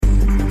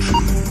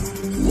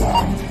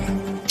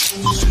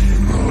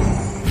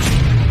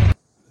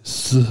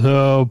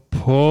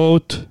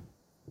support.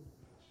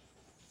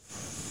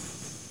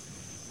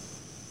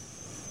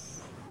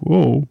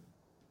 Whoa.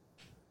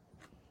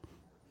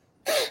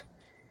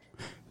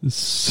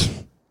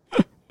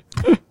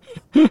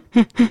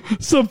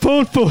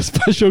 Support for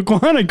Special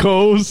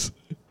Chronicles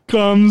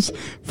comes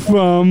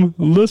from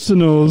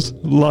listeners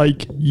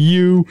like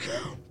you.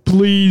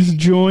 Please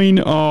join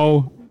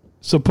our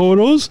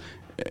supporters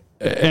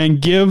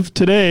and give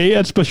today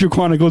at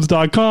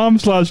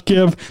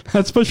specialchronicles.com/give.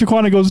 That's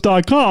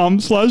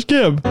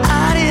specialchronicles.com/give.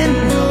 I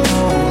didn't know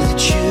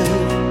that you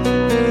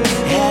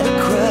had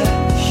a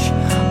crush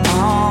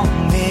on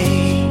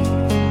me.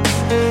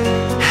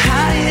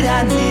 How did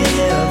I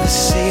never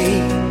see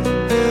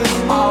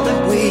all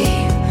that we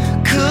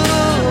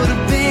could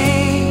have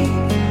been?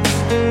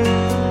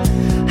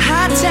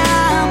 High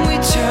time we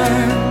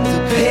turned the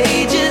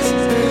pages,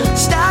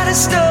 start a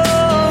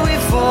story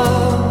for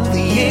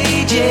the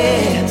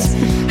ages.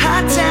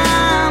 High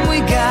time we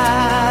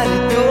got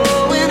it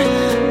going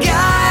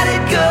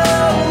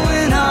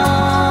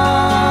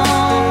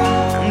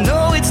on.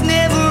 No, it's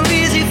never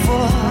easy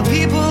for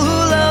people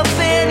who love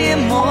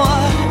anymore,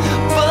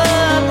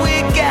 but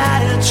we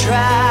gotta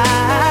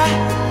try,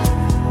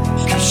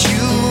 'cause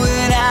you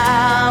and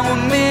I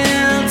were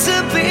meant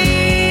to be.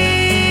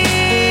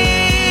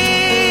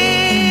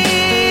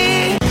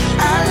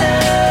 I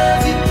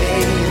love you,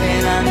 baby,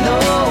 and I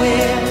know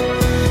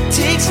it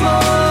takes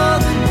more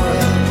than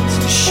words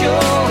to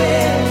show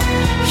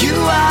it. You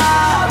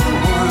are the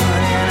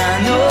one, and I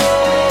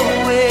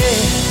know it.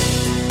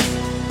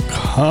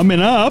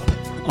 Coming up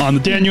on the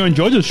Daniel and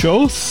Georgia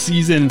Show,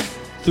 Season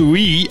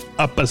 3,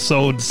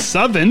 Episode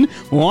 7.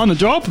 We're on the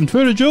job from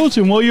Trader Joe's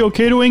and Will Your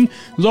Catering.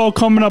 It's all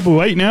coming up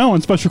right now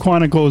on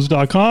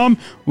SpecialChronicles.com.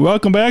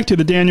 Welcome back to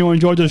the Daniel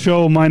and Georgia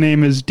Show. My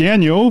name is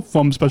Daniel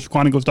from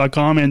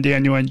SpecialChronicles.com and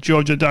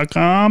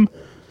DanielandGeorgia.com.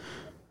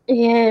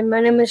 And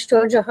my name is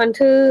Georgia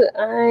Hunter.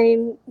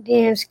 I'm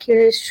Dan's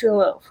cutest true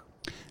love.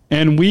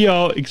 And we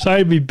are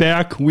excited to be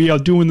back. We are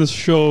doing this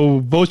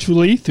show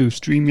virtually through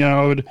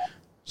StreamYard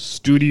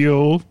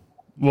Studio.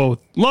 Well,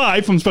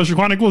 live from Special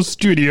Chronicles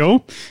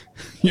Studio,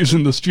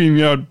 using the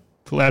StreamYard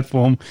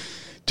platform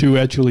to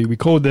actually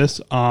record this.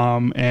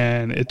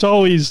 And it's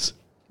always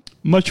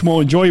much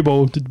more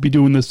enjoyable to be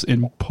doing this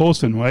in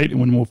person, right?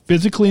 When we're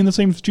physically in the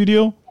same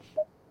studio.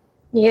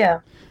 Yeah.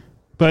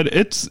 But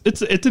it's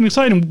an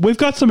exciting. We've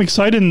got some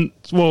exciting.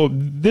 Well,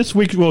 this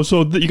week. Well,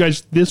 so that you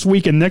guys this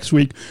week and next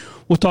week,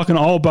 we're talking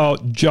all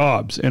about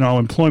jobs and our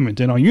employment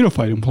and our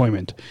unified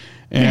employment.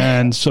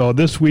 And so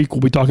this week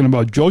we'll be talking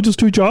about Georgia's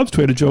 2 jobs,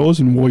 Trader Joe's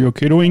and Warrior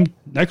Catering.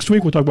 Next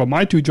week we'll talk about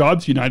my 2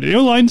 jobs, United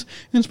Airlines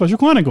and Special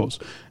Chronicles.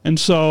 And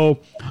so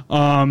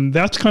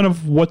that's kind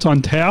of what's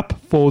on tap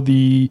for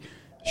the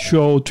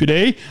show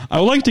today.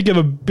 I would like to give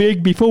a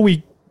big, before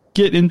we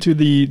get into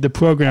the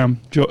program,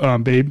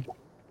 babe,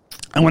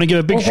 I want to give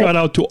a big shout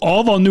out to all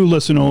of our new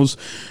listeners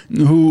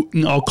who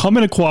are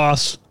coming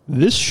across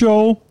this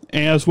show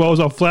as well as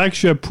our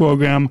flagship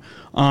program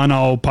on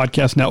our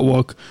podcast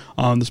network,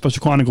 the Special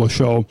Chronicles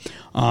Show.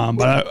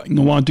 But I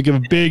want to give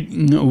a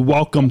big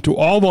welcome to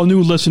all of our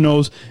new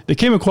listeners that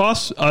came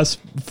across us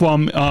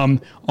from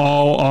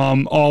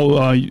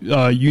all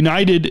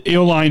United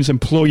Airlines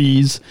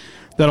employees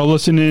that are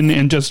listening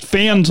and just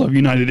fans of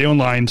United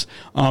Airlines,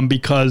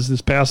 because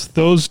this past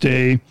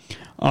Thursday,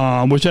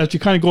 which actually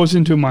kind of goes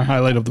into my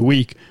highlight of the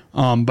week,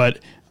 but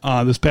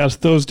this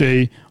past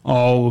Thursday,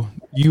 all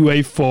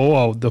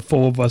UA4, the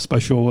 4 of us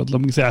Special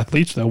Olympics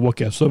athletes that work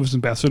as service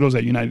ambassadors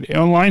at United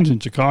Airlines in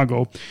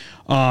Chicago,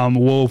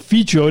 were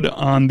featured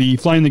on the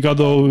Flying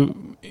Together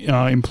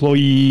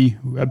employee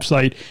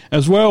website,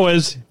 as well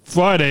as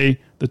Friday,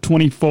 the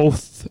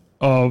 24th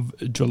of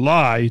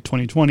July,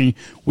 2020,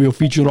 we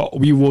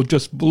were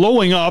just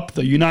blowing up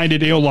the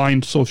United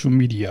Airlines social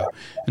media.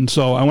 And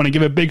so I want to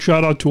give a big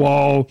shout out to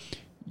all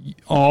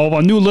of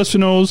our new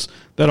listeners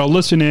that are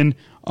listening,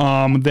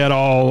 that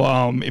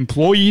are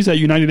employees at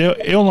United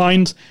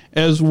Airlines,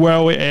 as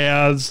well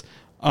as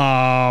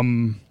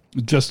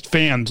just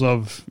fans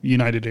of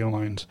United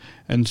Airlines.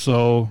 And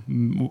so,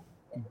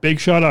 big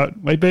shout out,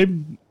 right,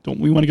 babe? Don't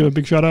we want to give a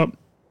big shout out?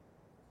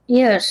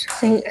 Yes,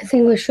 I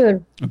think we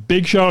should. A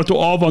big shout out to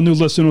all of our new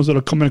listeners that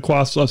are coming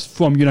across us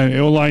from United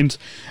Airlines,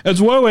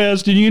 as well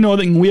as, did you know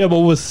that we have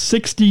over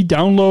 60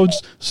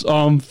 downloads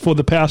for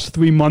the past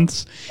 3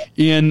 months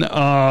in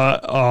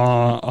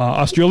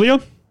Australia?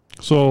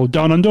 So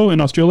down under in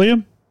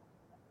Australia.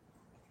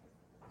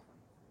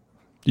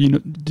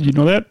 Did you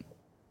know that?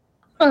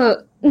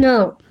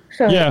 No.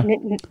 Sorry. Yeah,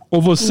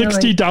 over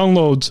 60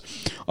 downloads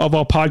of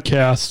our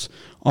podcasts,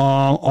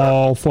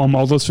 all from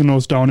our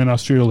listeners down in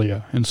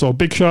Australia. And so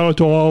big shout out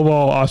to all of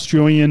our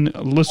Australian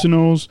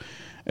listeners,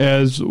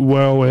 as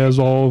well as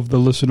all of the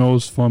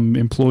listeners from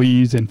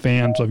employees and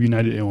fans of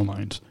United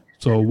Airlines.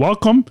 So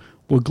welcome.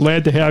 We're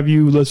glad to have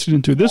you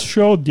listening to this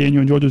show, Daniel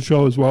and Georgia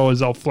Show, as well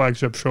as our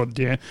flagship show,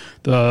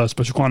 the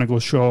Special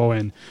Chronicles Show,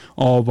 and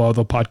all of our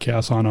other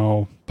podcasts on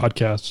our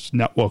podcast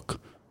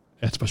network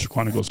at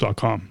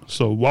specialchronicles.com.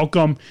 So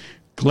welcome.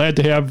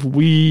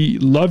 we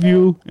love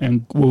you,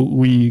 and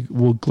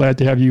we're glad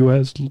to have you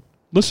as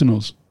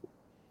listeners.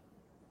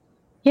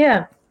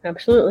 Yeah,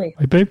 absolutely.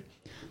 Right, babe?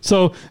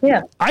 So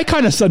Yeah. I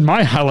kind of said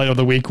my highlight of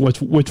the week,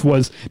 which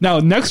was, now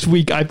next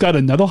week I've got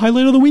another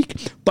highlight of the week,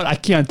 but I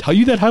can't tell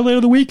you that highlight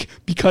of the week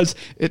because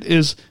it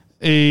is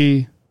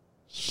a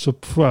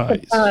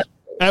surprise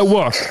at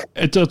work.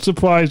 It's a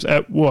surprise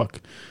at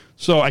work.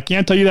 So I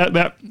can't tell you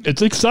that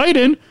it's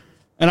exciting,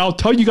 and I'll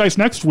tell you guys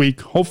next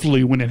week,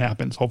 hopefully when it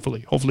happens.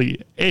 Hopefully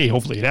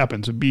it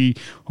happens, and B,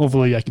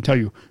 hopefully I can tell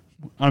you.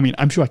 I mean,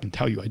 I'm sure I can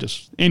tell you.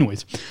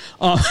 Anyways.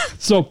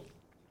 So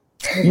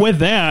with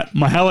that,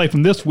 my highlight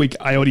from this week,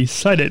 I already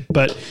said it,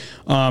 but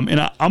I'm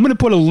going to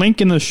put a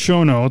link in the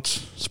show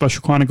notes,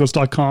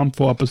 specialchronicles.com,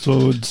 for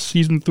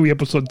season 3,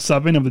 episode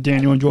 7 of the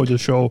Daniel and Georgia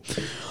Show.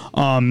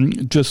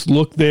 Just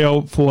look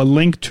there for a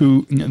link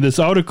to this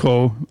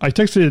article. I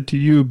texted it to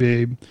you,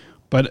 babe,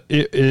 but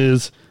it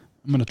is,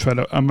 I'm going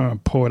to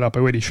pull it up. I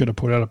already should have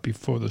put it up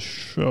before the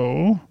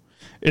show.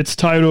 It's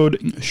titled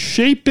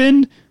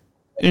Shaping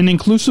an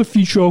Inclusive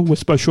Future with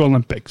Special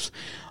Olympics.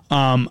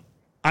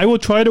 I will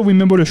try to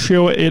remember to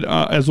share it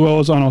as well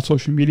as on our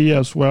social media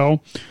as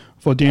well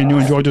for Daniel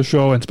and Georgia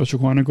Show and Special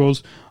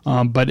Chronicles.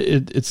 But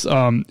it's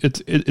on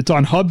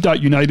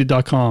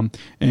hub.united.com,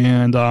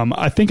 and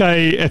I think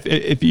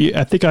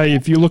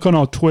if you look on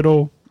our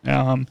Twitter,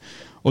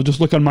 or just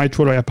look on my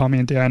Twitter at Palmy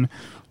and Dan,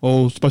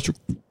 or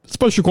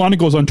Special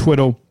Chronicles on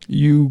Twitter,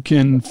 you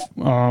can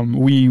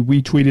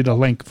we tweeted a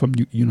link from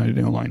United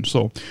Airlines.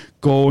 So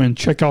go and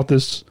check out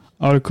this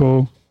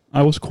article.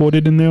 I was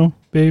quoted in there,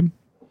 babe.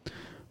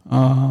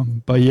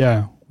 But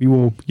yeah, we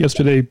were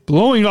yesterday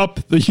blowing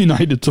up the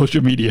United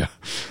social media.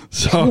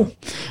 So,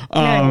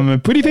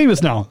 pretty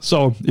famous now.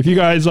 So if you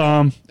guys,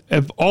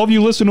 if all of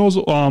you listeners,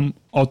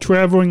 are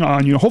traveling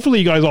on, hopefully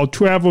you guys are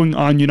traveling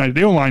on United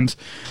Airlines,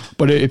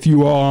 but if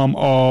you,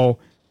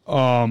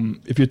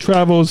 if your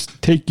travels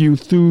take you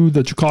through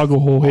the Chicago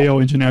O'Hare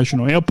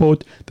International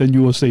Airport, then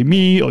you will see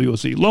me, or you will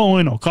see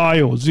Lowen, or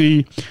Kai, or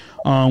Z.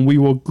 We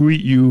will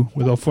greet you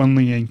with a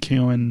friendly and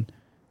caring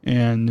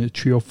and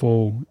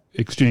cheerful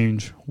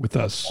exchange with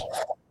us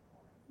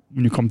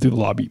when you come through the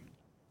lobby.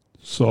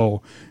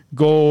 So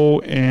go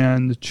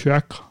and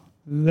check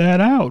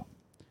that out.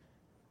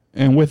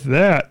 And with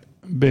that,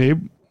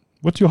 babe,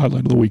 what's your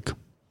highlight of the week?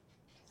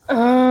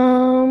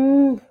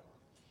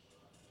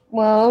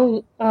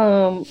 Well,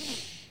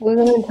 we're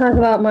going to talk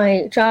about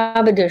my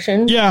job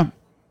edition. Yeah.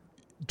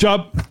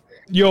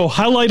 Your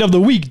highlight of the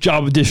week,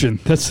 job edition.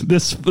 That's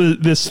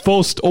this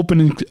first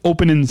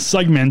opening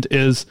segment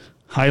is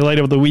highlight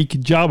of the week,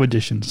 job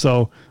edition.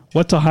 So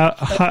what's a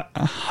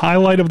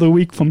highlight of the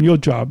week from your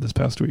job this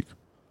past week?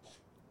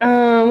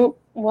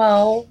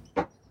 Well,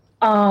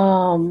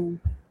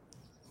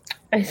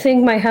 I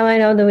think my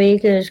highlight of the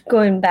week is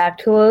going back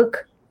to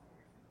work.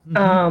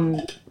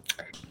 Mm-hmm.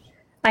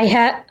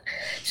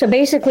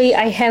 Basically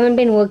I haven't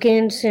been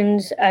working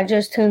since I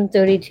just turned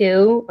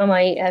 32 on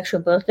my actual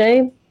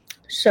birthday.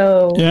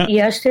 So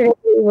yesterday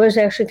was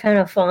actually kind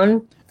of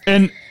fun.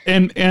 And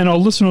our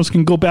listeners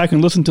can go back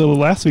and listen to the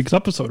last week's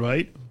episode,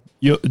 right?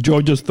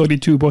 Georgia's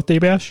 32 birthday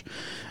bash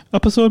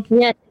episode?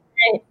 Yeah,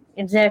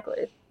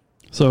 exactly.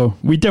 So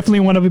we definitely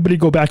want everybody to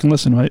go back and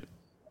listen, right?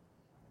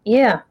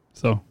 Yeah.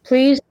 So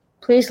please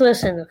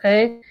listen,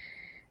 okay?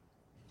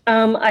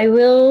 I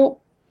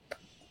will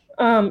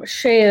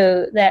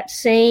share that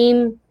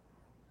same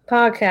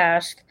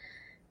podcast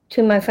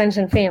to my friends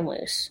and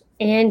families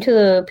and to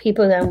the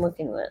people that I'm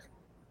working with.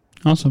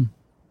 Awesome.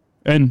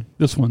 And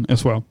this one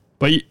as well.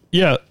 But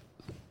yeah,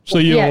 so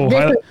your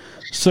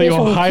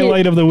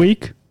highlight of the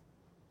week?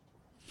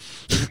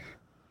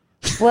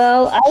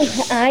 Well,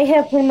 I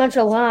have pretty much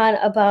a lot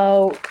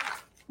about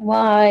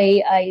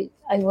why I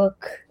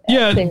work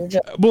at the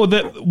job. Well,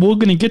 we're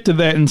going to get to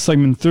that in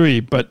segment 3,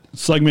 but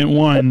segment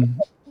 1,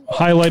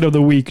 highlight of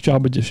the week,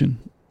 job edition.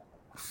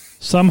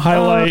 Some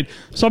highlight,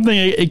 something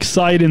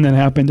exciting that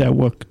happened at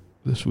work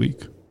this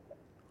week.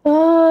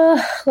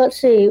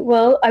 Let's see.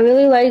 Well, I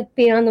really like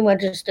being on the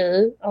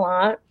register a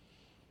lot.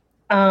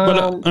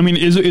 But I mean,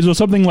 is there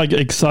something like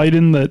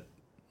exciting like,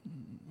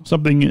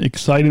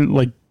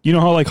 you know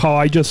how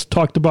I just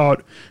talked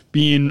about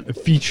being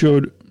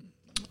featured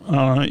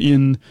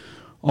in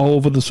all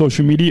over the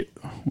social media.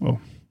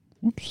 Well,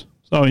 whoops.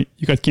 Sorry,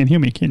 you guys can't hear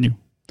me, can you?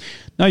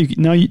 Now you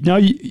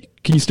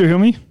can you still hear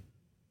me?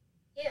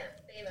 Yeah,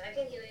 babe, I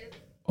can hear you.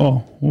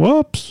 Oh,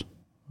 whoops.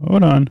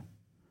 Hold on.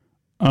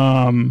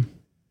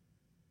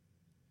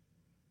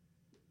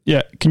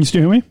 Yeah, can you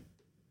still hear me?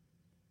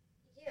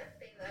 Yeah,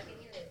 babe, I can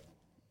hear you.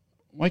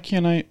 Why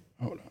can't I?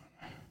 Hold on.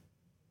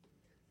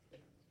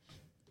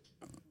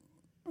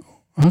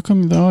 How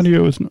come the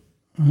audio is not?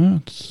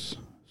 It's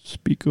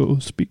speaker.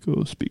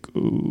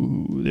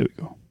 There we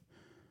go.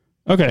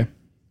 Okay.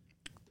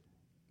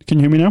 Can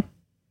you hear me now?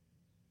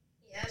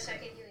 Yes, I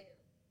can hear you.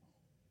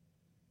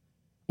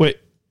 Wait.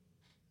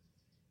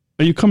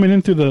 Are you coming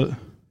in through the?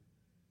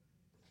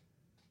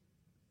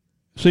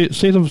 Say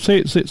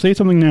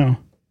something now.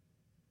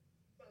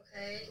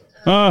 Okay.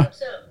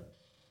 What's up?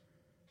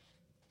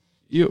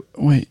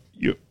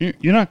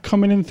 You're not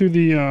coming in through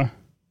the. I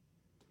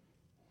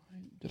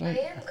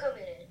am coming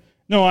in.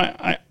 No,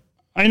 I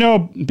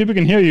know people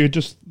can hear you.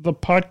 Just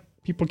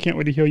people can't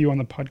really hear you on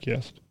the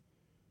podcast.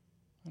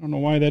 I don't know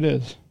why that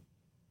is.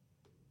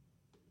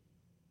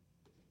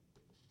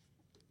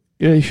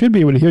 Yeah, they should be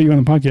able to hear you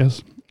on the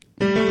podcast.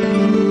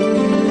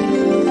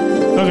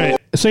 Okay,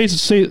 say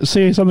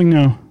something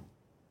now.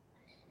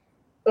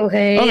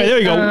 Okay. Okay, there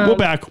you go.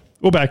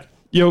 We're back.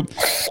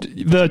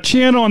 The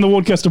channel on the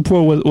Worldcaster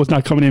Pro was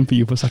not coming in for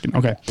you for a second.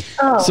 Okay.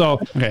 Oh. So,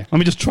 okay, let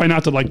me just try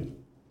not to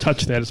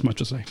touch that as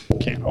much as I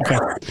can.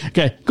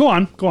 Okay, go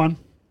on.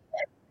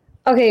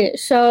 Okay,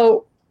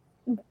 so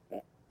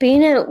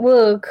being at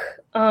work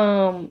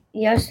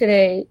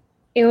yesterday,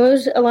 it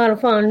was a lot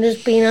of fun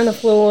just being on the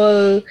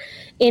floor,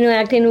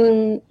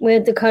 interacting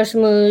with the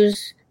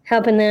customers,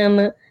 helping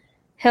them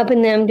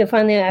to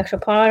find their actual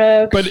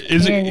product. But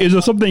is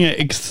there something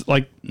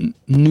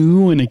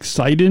new and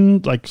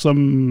exciting, like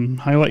some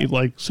highlight,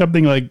 like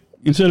something like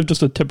instead of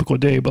just a typical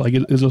day, but like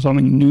is there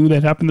something new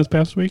that happened this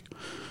past week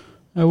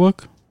at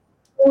work?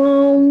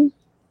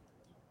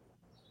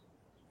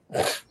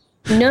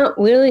 Not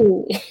really.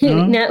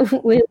 No? Not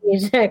really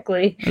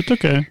exactly. That's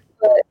okay.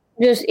 But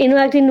just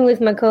interacting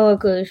with my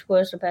coworkers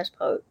was the best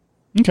part.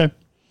 Okay.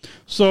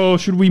 So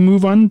should we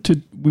move on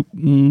to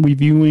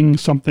reviewing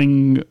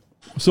something?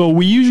 So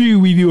we usually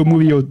review a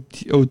movie or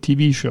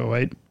TV show,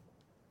 right?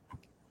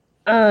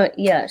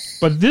 Yes.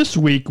 But this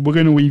week we're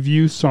going to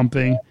review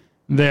something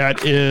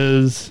that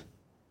is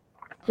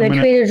the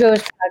Trader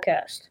Joe's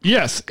podcast.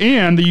 Yes,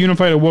 and the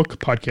Unified at Work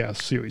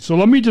podcast series. So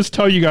let me just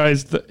tell you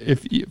guys that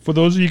for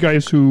those of you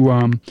guys who,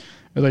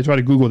 as I try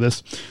to Google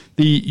this,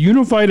 the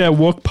Unified at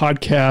Work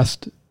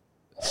podcast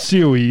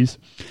series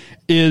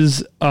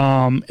is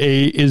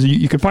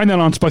you can find that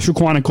on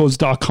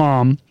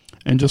specialchronicles.com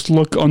and just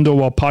look under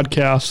our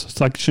podcast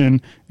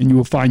section and you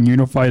will find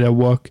Unified at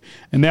Work.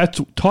 And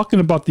that's talking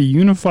about the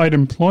Unified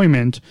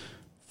Employment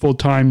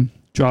Full-Time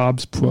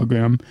Jobs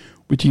Program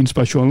between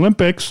Special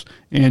Olympics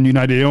and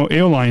United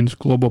Airlines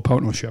Global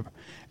Partnership.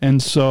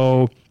 And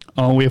so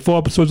we have 4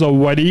 episodes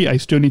already. I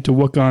still need to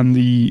work on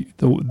the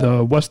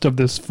rest of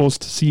this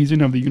first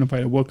season of the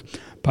Unified at Work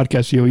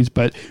podcast series,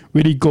 but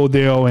really go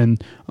there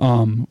and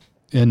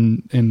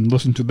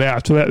listen to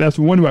that. So that's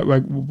one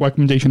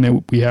recommendation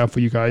that we have for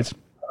you guys.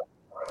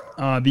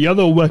 The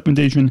other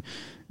recommendation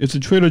is the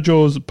Trader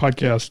Joe's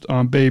podcast.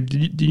 Babe,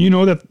 did you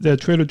know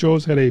that Trader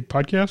Joe's had a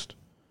podcast?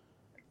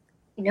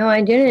 No,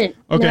 I didn't.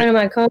 Okay. None of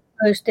my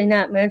coworkers did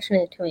not mention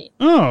it to me.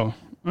 Oh,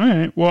 all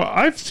right. Well,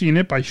 I've seen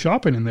it by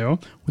shopping in there.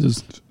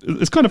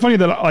 It's kind of funny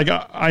that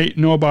I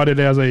know about it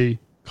as a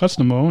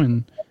customer.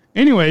 And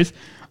anyways,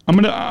 I'm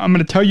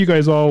gonna tell you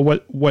guys all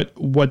what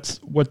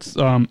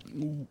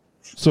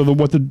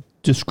the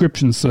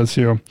description says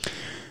here.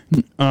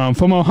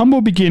 From our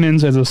humble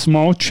beginnings as a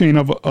small chain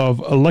of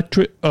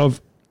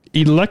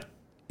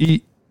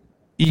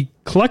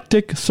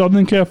eclectic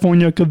Southern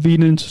California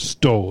convenience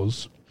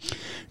stores,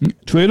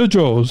 Trader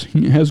Joe's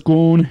has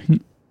grown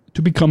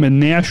to become a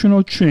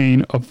national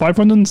chain of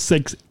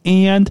 506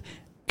 and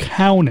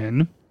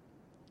counting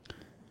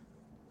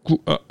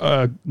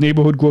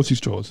neighborhood grocery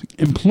stores,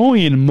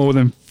 employing more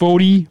than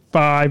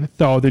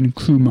 45,000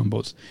 crew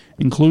members,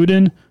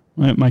 including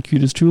my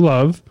cutest true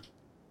love.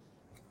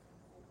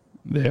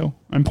 There,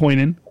 I'm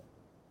pointing.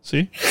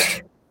 See?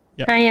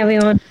 Yeah. Hi,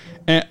 everyone.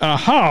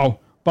 How?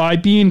 By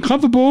being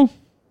comfortable,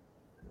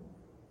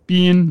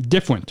 being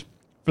different.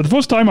 For the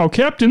first time, our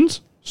captains,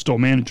 store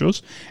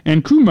managers,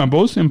 and crew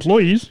members,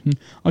 employees,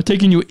 are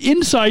taking you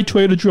inside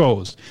Trader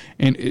Joe's.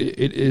 And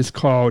it is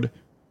called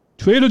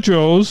Trader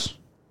Joe's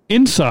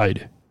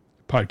Inside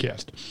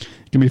Podcast.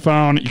 It can be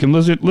found, you can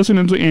listen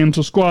and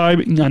subscribe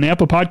on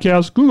Apple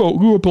Podcasts,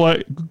 Google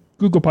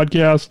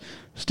Podcasts,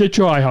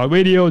 Stitcher,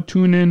 iHeartRadio,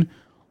 TuneIn,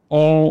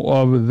 all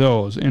of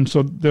those. And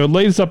so the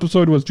latest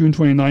episode was June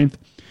 29th,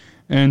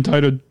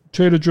 entitled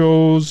Trader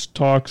Joe's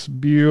Talks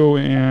Beer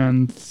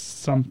and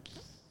something.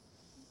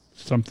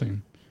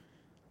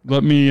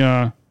 Let me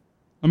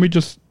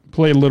just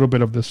play a little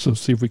bit of this so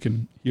see if we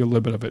can hear a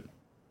little bit of it.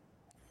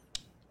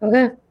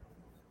 Okay.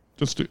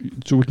 Just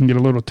so we can get a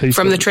little taste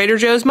from the Trader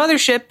Joe's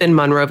mothership in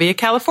Monrovia,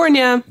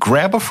 California.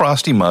 Grab a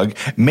frosty mug,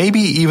 maybe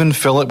even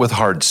fill it with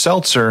hard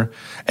seltzer,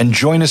 and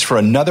join us for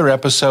another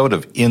episode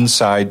of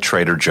Inside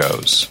Trader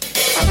Joe's.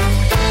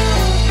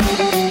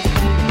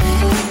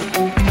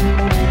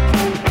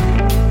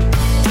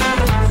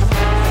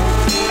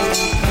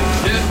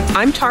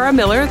 I'm Tara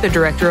Miller, the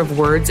director of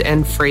Words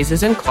and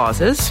Phrases and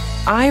Clauses.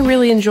 I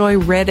really enjoy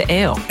red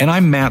ale. And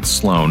I'm Matt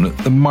Sloan,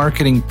 the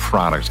marketing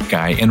product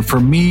guy. And for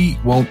me,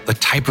 well, the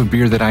type of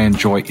beer that I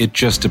enjoy, it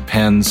just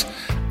depends.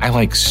 I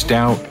like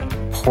stout,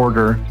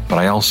 porter, but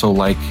I also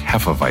like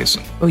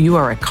Hefeweizen. Oh, you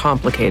are a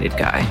complicated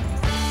guy.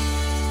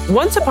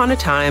 Once upon a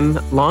time,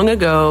 long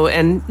ago,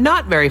 and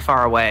not very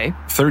far away,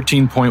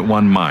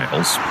 13.1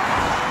 miles,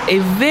 a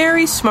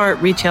very smart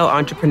retail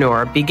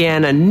entrepreneur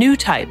began a new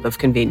type of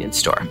convenience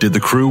store. Did the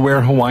crew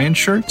wear Hawaiian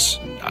shirts?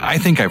 I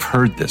think I've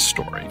heard this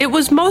story. It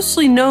was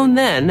mostly known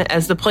then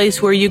as the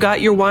place where you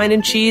got your wine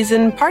and cheese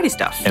and party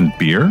stuff. And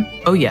beer?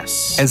 Oh,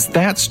 yes. As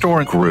that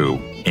store grew,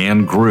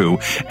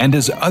 and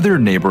as other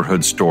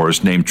neighborhood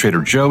stores named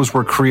Trader Joe's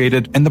were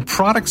created, and the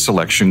product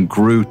selection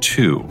grew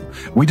too,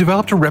 we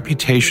developed a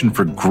reputation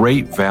for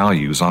great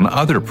values on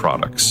other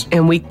products.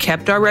 And we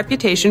kept our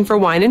reputation for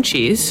wine and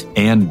cheese.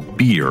 And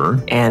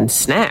beer. And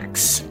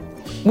snacks.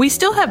 We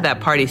still have that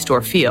party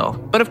store feel,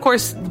 but of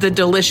course, the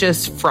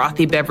delicious,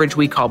 frothy beverage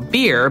we call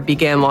beer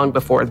began long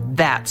before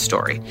that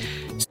story.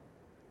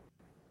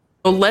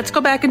 So let's go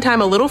back in time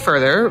a little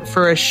further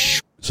for a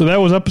So that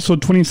was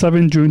episode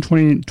 27, June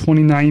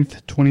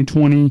 29th,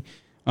 2020,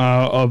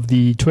 of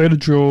the Trader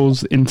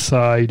Joe's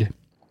Inside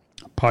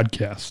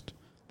podcast.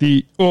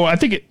 I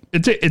think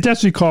it's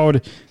actually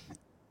called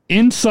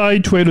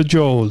Inside Trader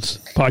Joe's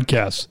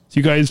podcast. So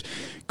you guys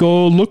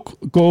go look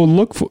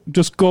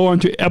just go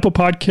onto Apple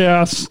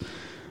Podcasts,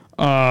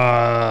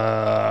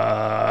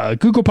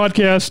 Google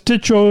Podcasts,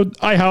 Stitcher,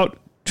 iHeart,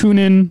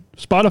 TuneIn,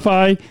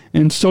 Spotify,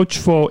 and search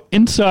for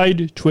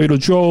Inside Trader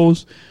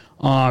Joe's.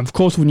 Of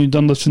course, when you're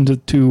done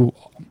listening to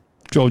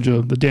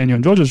Georgia, the Daniel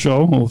and Georgia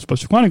Show, or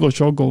Special Chronicles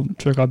Show, go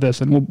check out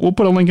this. And we'll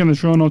put a link in the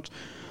show notes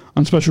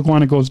on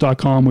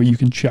specialchronicles.com where you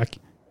can check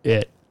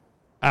it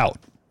out.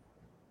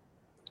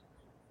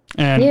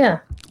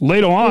 And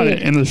later on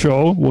in the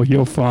show, we'll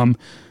hear from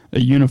a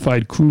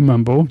unified crew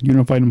member,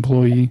 unified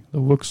employee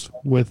that works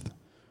with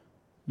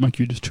my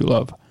cutest true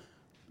love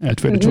at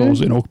Trader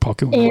Joe's in Oak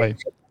Park, Illinois.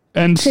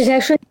 And she's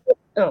actually...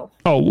 what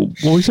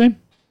were you saying?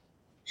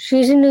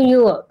 She's in New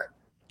York.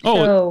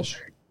 Oh, so.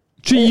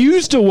 She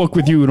used to work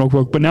with you in Oak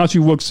Park, but now she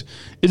works...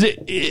 Is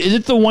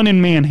it the one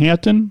in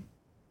Manhattan?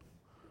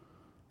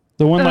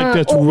 The one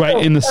that's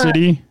right in the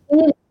city?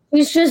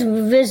 She's just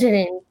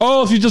visiting.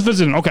 Oh, she's just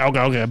visiting.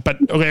 Okay. But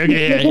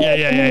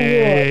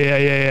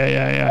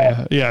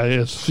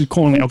yeah. She's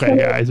calling. Okay,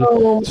 yeah.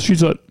 So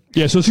she's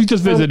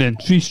just visiting.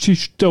 She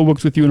still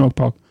works with you in Oak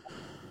Park.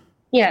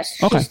 Yes,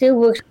 she still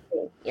works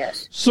with me.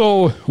 Yes.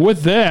 So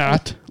with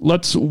that,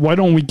 why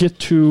don't we get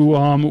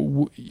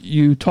to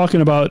you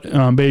talking about,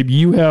 babe?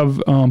 You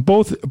have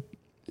both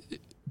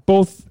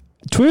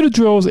Trader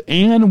Joe's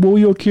and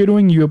William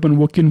Catering. You have been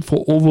working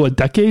for over a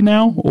decade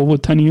now, over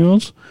 10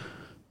 years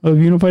of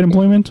unified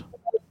employment.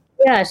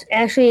 Yes,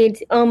 actually,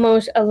 it's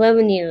almost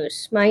 11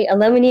 years. My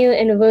 11-year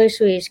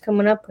anniversary is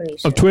coming up pretty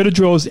soon. Of Trader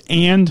Joe's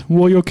and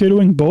William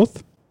Catering,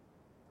 both?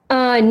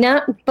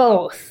 Not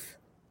both.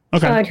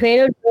 Okay.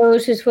 Trader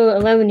Joe's is for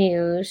 11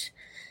 years.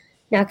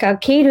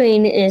 Knockout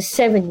Catering is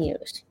 7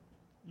 years.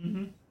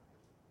 Mm-hmm.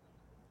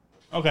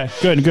 Okay,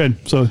 good.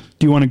 So, do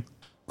you want to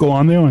go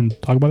on there and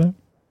talk about that?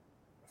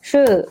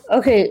 Sure.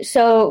 Okay,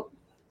 so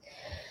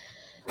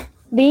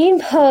being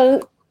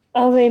part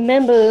of a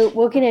member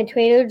working at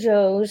Trader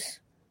Joe's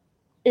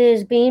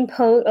is being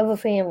part of a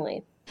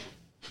family.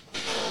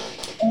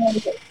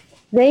 And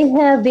they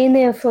have been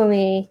there for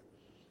me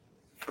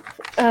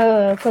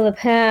for the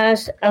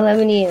past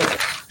 11 years.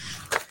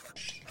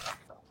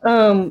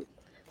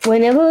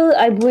 Whenever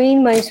I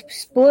bring my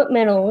sport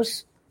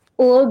medals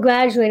or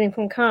graduating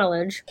from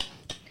college,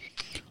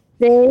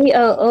 they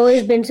have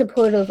always been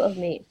supportive of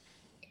me.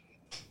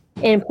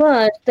 And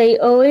plus, they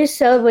always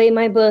celebrate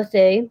my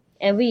birthday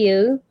every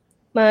year.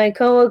 My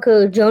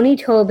coworker Joni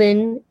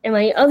Tobin and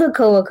my other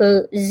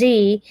coworker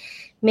Z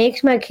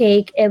makes my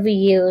cake every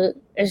year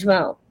as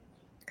well.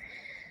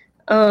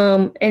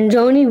 And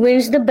Joni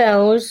rings the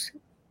bells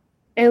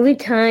every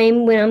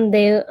time when I'm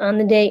there on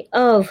the day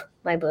of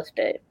my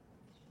birthday.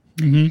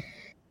 Mm-hmm.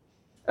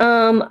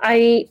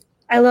 I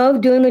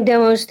love doing the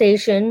demo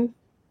station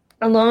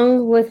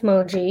along with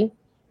Moji.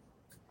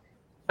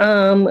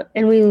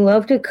 And we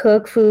love to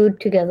cook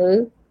food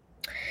together.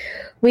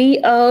 We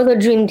are the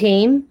dream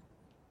team.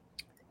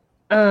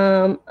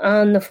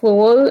 On the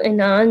floor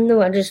and on the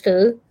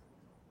register.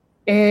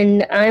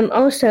 And I'm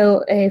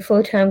also a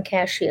full-time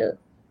cashier.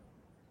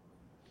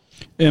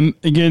 And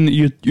again,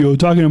 you're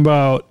talking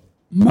about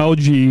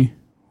Malji,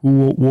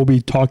 who will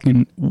be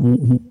talking,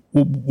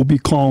 will be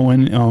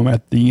calling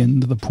at the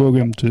end of the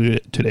program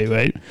today,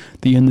 right?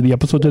 The end of the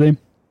episode today?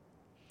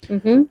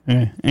 Mm-hmm.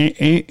 Yeah.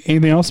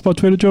 Anything else about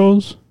Trader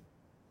Joe's?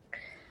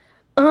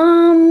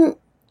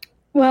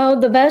 Well,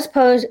 the best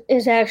part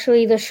is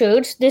actually the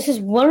shirts. This is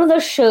one of the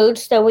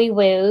shirts that we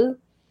wear.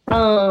 For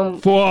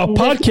our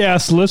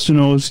podcast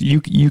listeners,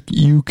 you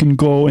can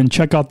go and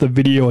check out the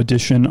video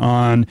edition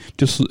on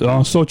just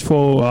search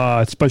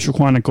for Special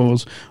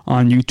Chronicles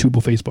on YouTube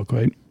or Facebook,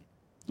 right?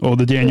 Or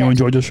the Daniel and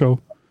Georgia Show.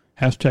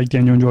 Hashtag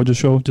Daniel and Georgia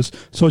Show. Just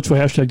search for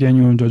hashtag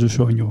Daniel and Georgia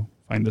Show and you'll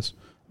find this.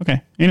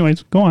 Okay.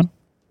 Anyways, go on.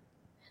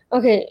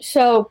 Okay,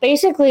 so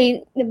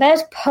basically, the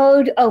best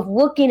part of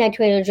working at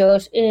Trader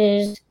Joe's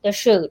is the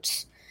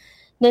shirts.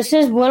 This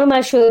is one of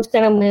my shirts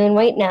that I'm wearing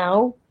right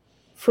now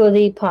for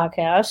the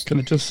podcast. Can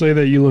I just say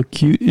that you look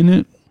cute in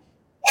it?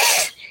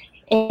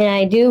 And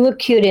I do look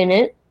cute in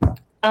it.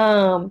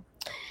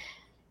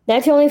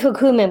 That's only for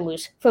crew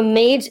members. For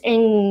maids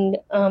and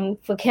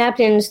for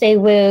captains, they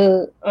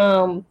wear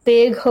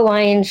big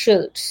Hawaiian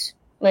shirts,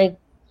 like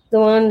the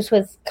ones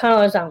with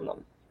collars on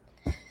them.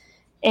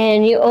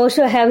 And you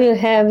also have to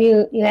have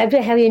your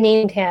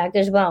name tag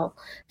as well,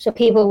 so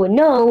people would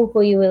know who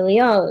you really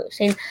are.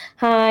 Saying,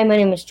 "Hi, my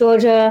name is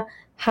Georgia.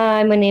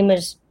 Hi, my name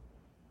is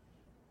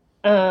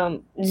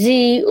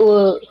Z,"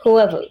 or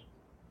whoever.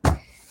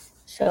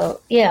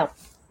 So yeah.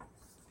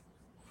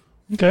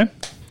 Okay,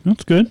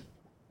 that's good.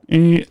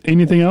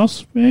 Anything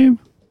else, babe?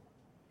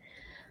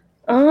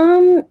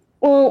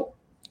 Well,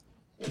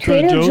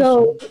 Trader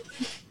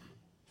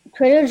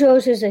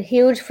Joe's is a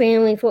huge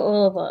family for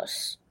all of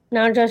us.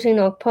 Not just in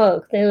Oak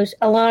Park. There's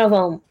a lot of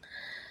them.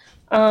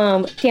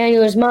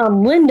 Daniel's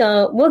mom,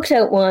 Linda, works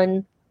at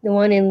the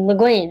one in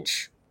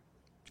LaGrange.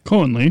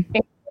 Currently.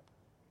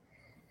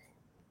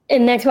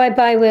 And that's right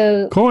by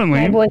where...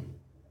 Currently.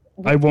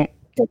 I won't...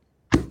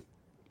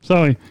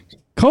 Sorry.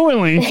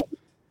 Currently,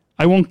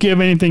 I won't give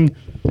anything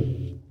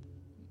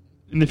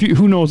in the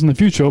who knows in the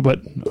future,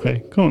 but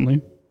okay, currently.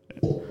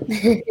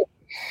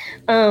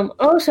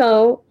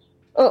 Also,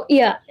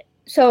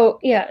 So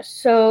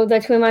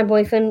that's where my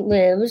boyfriend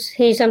lives.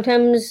 He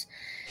sometimes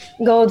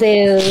go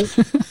there.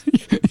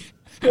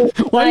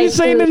 Why are you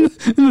saying in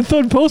the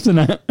third person?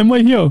 I'm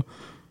right here.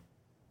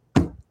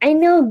 I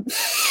know.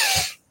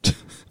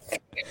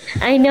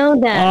 I know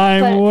that.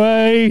 I'm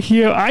right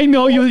here. I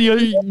know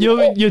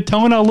you're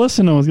telling our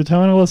listeners. You're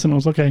telling our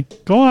listeners. Okay,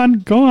 go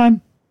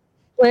on.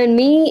 When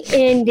me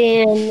and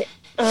Dan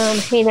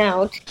hang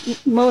out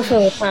most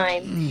of the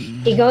time,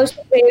 he goes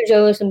to Trader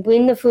Joe's and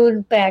bring the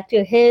food back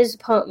to his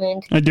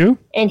apartment. I do?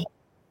 And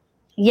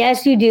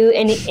yes, you do.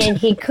 And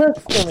he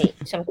cooks for me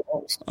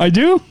sometimes. I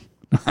do?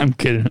 I'm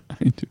kidding.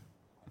 I do.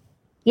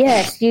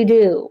 Yes, you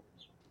do.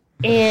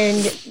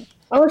 And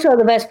also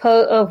the best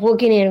part of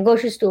working in a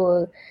grocery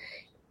store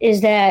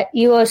is that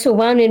you are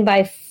surrounded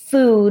by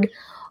food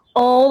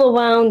all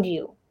around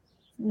you.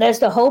 That's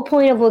the whole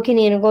point of working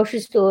in a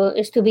grocery store,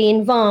 is to be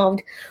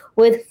involved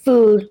with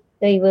food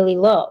that you really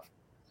love.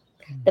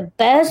 The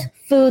best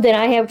food that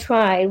I have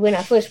tried when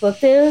I first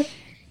worked there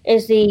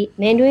is the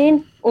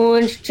Mandarin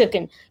orange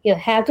chicken. You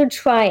have to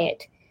try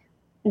it.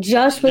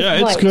 Just with rice.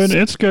 Yeah,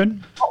 it's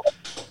good.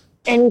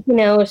 Anything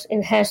else,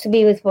 it has to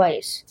be with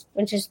rice,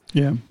 which is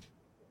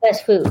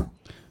best food.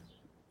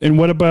 And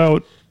what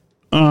about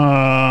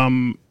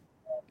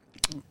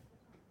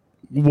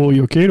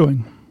your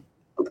catering?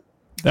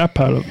 That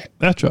part of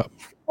that job.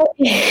 All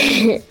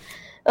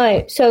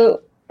right,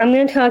 so I'm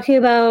going to talk to you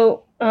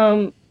about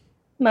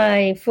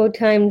my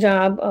full-time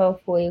job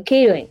of Warrior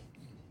Catering.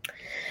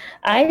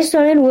 I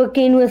started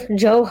working with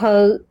Joe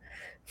Hart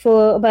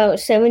for about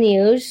 7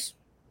 years,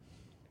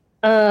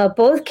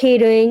 both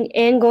catering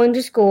and going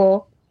to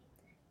school,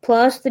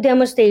 plus the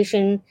demo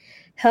station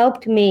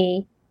helped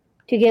me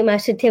to get my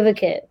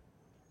certificate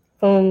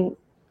from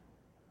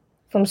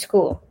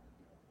school.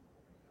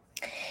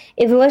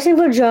 If it wasn't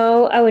for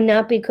Joe, I would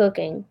not be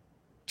cooking.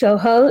 Joe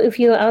Ho, if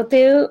you're out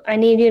there, I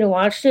need you to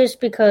watch this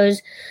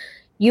because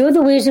you're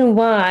the reason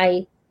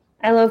why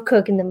I love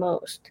cooking the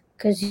most.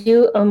 Because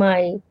you are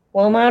my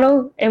role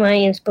model and my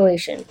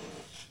inspiration.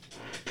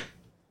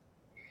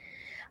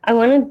 I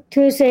wanted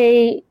to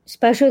say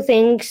special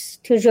thanks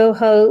to Joe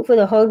Ho for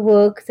the hard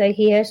work that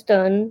he has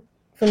done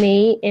for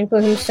me and for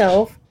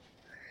himself.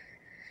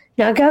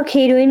 Knockout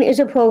Catering is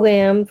a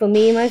program for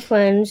me and my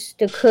friends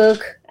to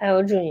cook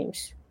our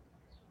dreams.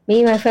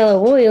 Me and my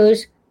fellow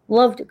warriors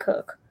love to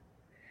cook.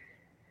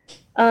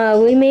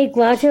 We make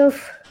lots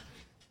of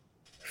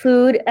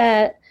food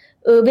at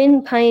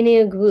Urban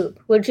Pioneer Group,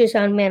 which is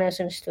on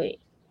Madison Street.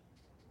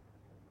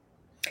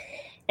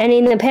 And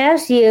in the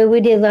past year, we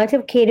did lots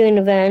of catering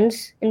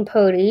events and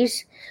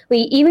parties. We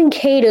even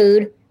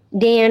catered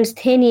Dan's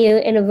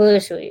 10-year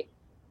anniversary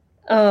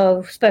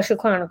of Special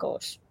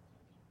Chronicles.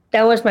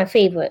 That was my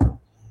favorite.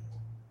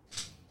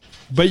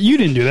 But you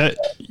didn't do that.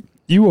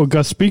 You were a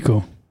guest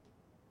speaker.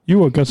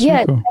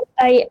 Yeah,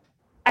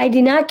 I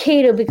did not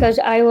cater because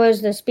I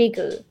was the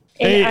speaker.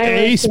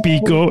 A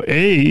speaker.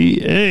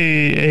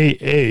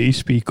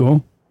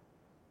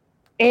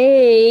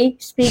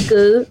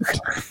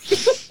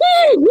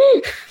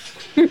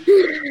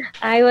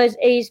 I was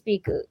a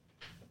speaker.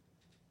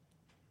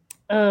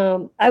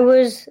 I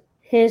was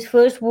his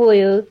first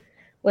warrior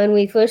when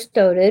we first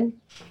started.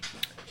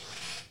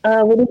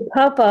 We did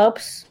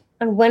pop-ups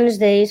on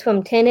Wednesdays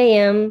from 10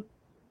 a.m.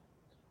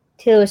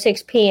 till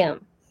 6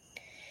 p.m.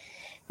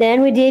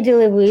 Then we did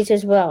deliveries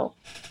as well.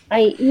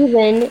 I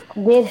even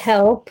did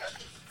help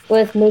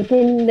with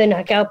making the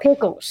knockout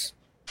pickles,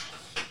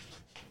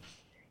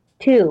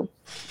 too.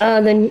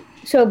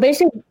 So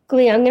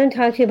basically, I'm going to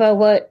talk to you about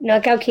what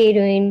Knockout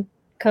Catering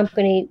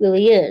Company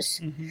really is.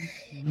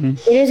 Mm-hmm.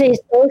 It is a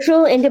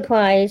social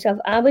enterprise of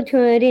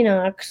opportunity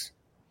knocks.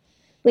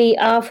 We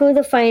offer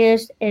the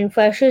finest and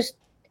freshest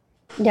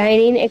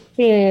dining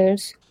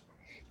experience,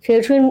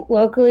 featuring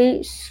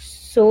locally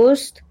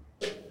sourced,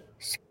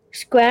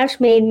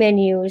 scratch-made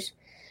menus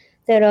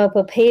that are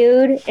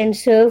prepared and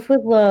served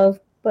with love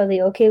by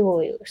the OK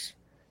Warriors.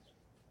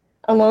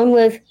 Along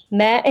with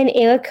Matt and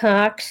Eric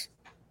Cox,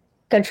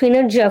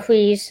 Katrina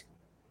Jeffries,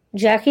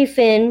 Jackie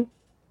Finn,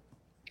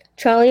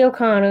 Charlie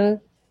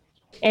O'Connor,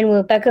 and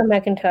Rebecca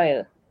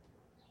McIntyre.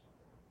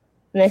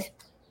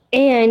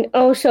 And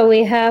also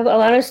we have a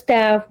lot of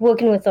staff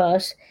working with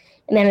us,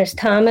 and that is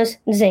Thomas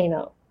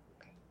Zano.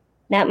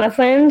 That, my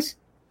friends,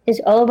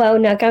 is all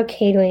about Knockout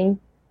Catering.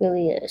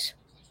 Really is.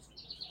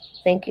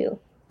 Thank you.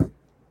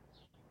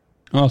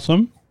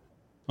 Awesome.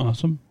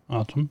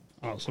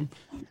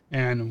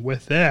 And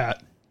with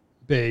that,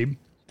 babe,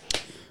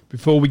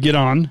 before we get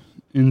on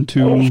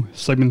into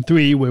segment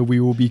 3, where we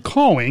will be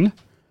calling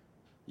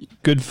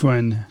good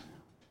friend,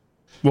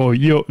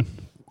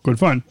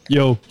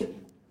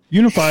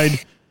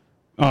 Unified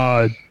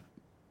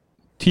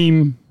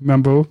team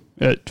member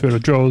at Trader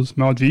Joe's,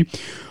 Mel G.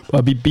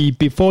 But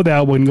before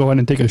that, we're going to go ahead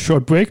and take a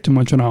short break to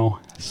mention our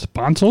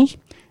sponsors.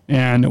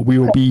 And we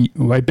will be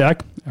right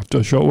back after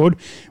a short word.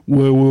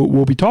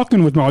 We'll be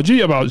talking with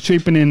Margie about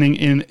shaping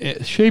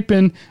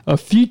a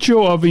future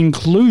of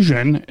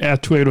inclusion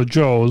at Trader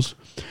Joe's,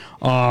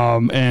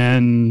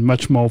 and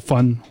much more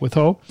fun with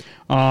her,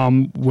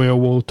 where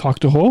we'll talk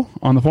to her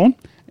on the phone.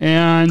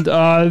 And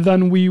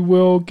then we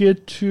will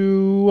get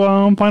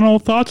to final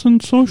thoughts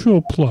and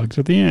social plugs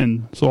at the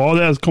end. So all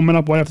that is coming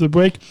up right after the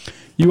break.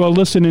 You are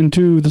listening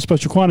to the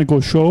Special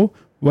Chronicles show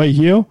right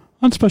here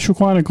on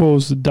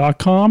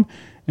SpecialChronicles.com.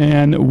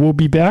 And we'll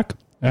be back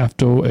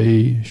after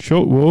a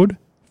short word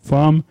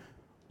from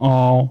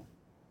our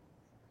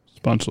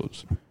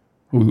sponsors.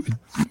 We'll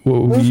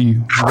be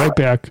right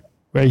back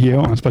right here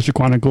on Special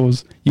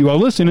Chronicles. You are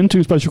listening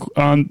to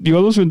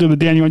the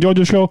Daniel and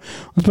Georgia Show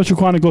on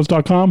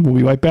SpecialChronicles.com. We'll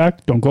be right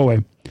back. Don't go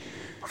away.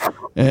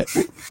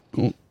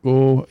 Don't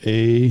go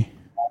away.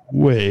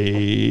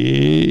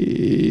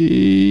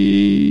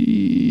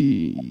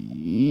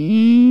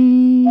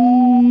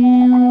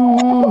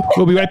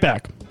 We'll be right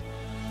back.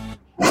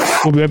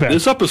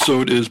 This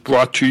episode is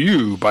brought to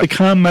you by the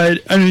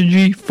ComEd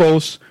Energy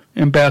Force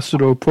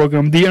Ambassador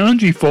Program. The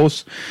Energy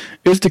Force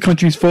is the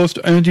country's first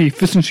energy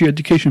efficiency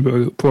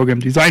education program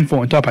designed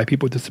for and taught by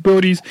people with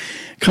disabilities.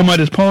 ComEd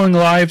is powering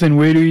lives, and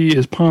Radio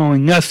is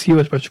powering us here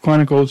at Special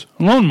Chronicles.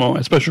 Learn more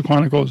at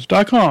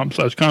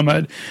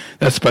SpecialChronicles.com/ComEd.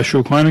 That's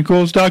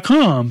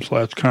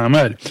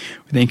SpecialChronicles.com/ComEd.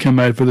 We thank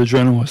ComEd for the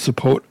generous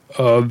support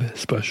of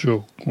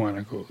Special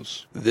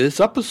Chronicles. This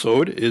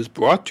episode is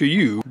brought to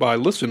you by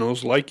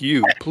listeners like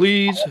you.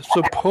 Please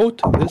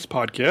support this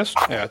podcast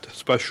at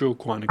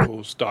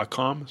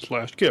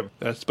SpecialChronicles.com/give.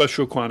 That's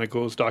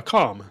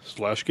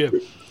SpecialChronicles.com/give.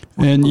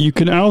 And you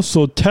can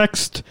also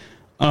text.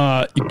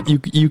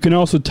 You can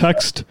also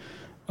text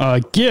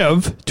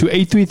give to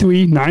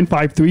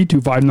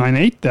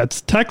 833-953-2598.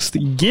 That's text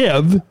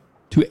give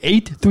to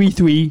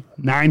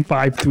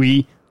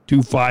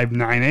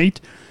 833-953-2598.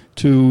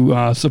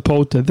 To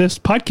support this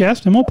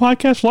podcast and more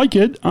podcasts like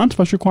it on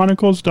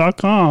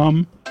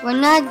SpecialChronicles.com. We're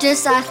not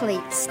just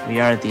athletes.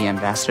 We are the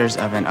ambassadors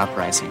of an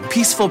uprising.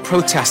 Peaceful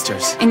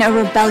protesters. In a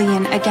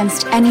rebellion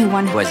against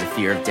anyone who has a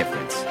fear of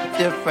difference.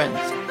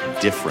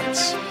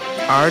 Difference.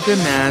 Our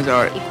demands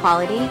are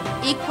equality.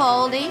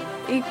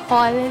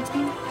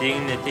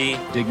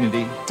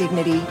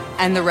 Dignity.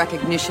 and the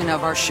recognition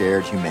of our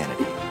Shared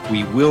humanity.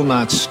 We will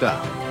not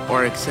stop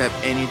or accept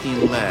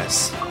anything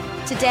less.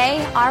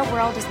 Today, our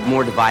world is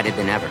More divided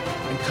than ever.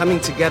 And coming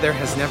together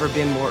has never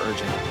been more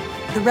urgent.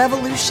 The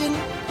revolution.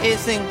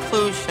 is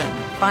inclusion.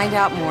 Find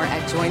out more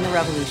at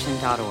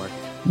jointherevolution.org.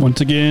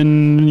 Once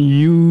again,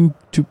 you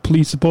to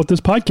please support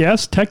this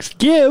podcast. Text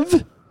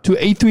give to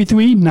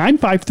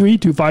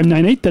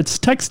 833-953-2598. That's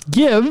text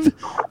give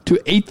to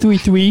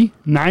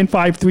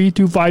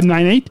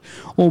 833-953-2598,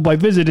 or by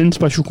visiting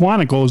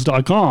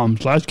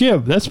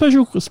SpecialChronicles.com/give. That's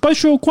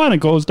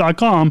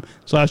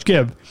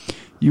SpecialChronicles.com/give.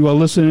 You are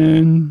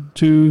listening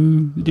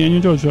to the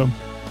Daniel George Show.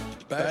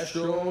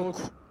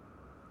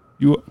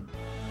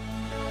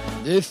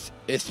 This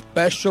is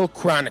Special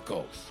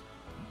Chronicles,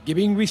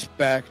 giving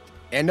respect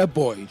and a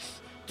voice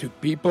to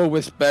people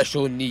with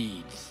special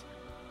needs.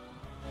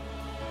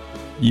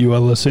 You are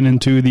listening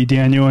to the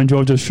Daniel and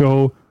Georgia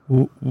Show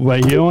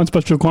right here on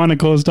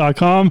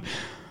SpecialChronicles.com.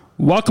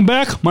 Welcome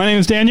back. My name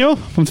is Daniel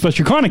from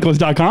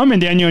SpecialChronicles.com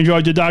and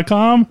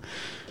DanielandGeorgia.com.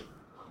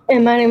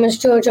 And my name is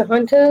Georgia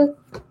Hunter,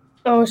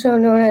 also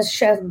known as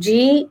Chef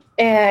G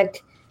at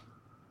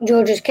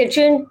George's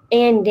Kitchen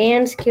and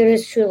Dan's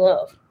Cutest True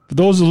Love. For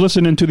those who are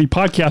listening to the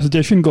podcast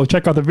edition, go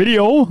check out the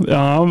video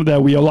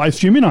that we are live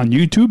streaming on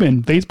YouTube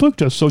and Facebook.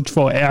 Just search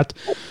for at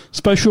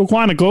Special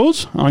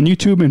Chronicles on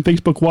YouTube and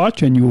Facebook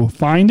Watch, and you will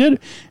find it.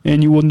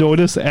 And you will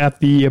notice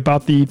at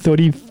about the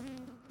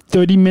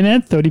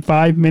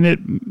 35 minute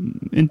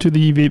into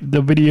the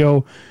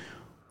video,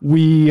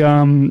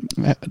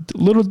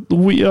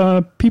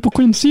 people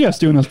couldn't see us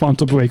during the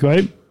sponsor break,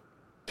 right?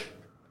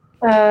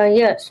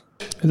 Yes.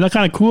 Isn't that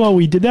kind of cool how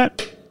we did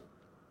that?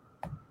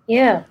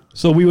 Yeah.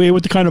 So we were able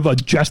to kind of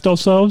adjust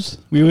ourselves.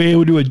 We were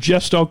able to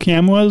adjust our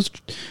cameras,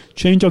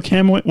 change our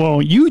camera.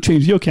 Well, you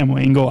changed your camera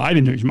angle. I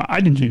didn't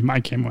change my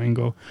camera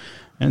angle.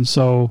 And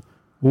so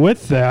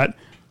with that,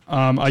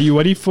 are you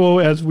ready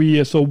for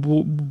So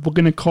we're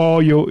going to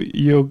call your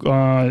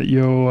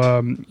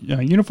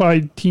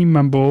unified team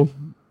member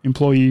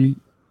employee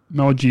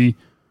Mel G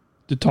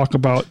to talk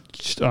about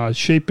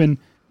shaping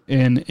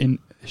an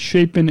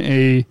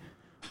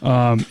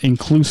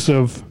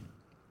inclusive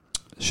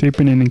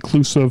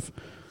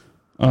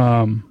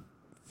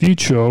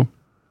future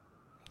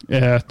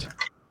at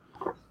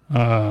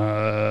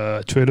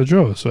Trader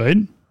Joe's, right?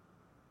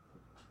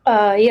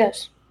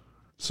 Yes.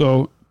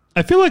 So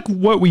I feel like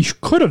what we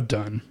could have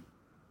done,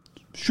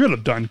 we could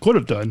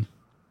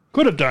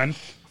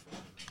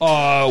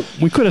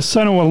have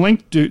sent her a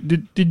link.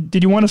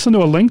 Did you want to send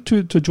her a link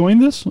to join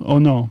this? Oh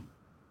no.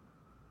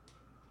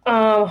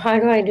 How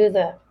do I do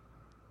that?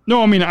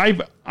 No, I mean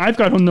I've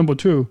got her number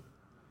too.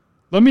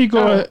 Let me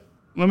go.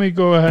 Let me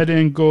go ahead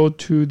and go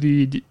to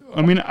the.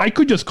 I mean, I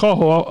could just call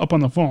her up on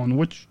the phone.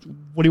 What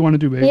do you want to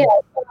do, baby?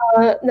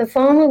 Yeah, the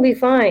phone will be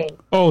fine.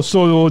 Oh,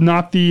 so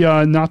not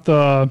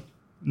the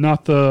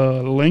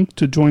link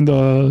to join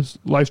the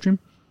live stream.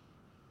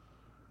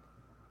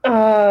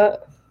 Why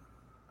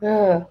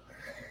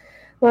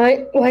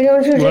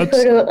don't you just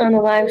put it on the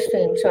live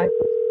stream?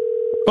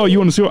 Oh, you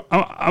want to see what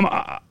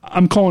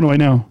I'm calling right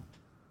now.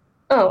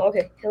 Oh,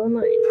 okay. Never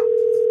mind.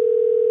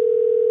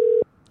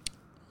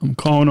 I'm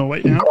calling her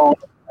right now.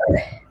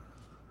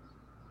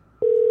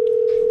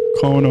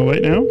 Calling her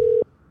right now.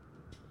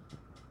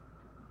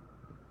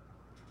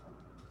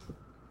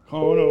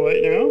 Calling her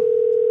right now.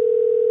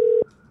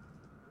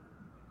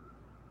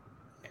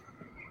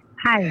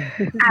 Hi,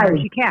 this is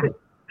Margie Cat.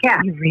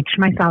 You've reached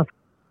myself.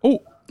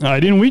 Oh, I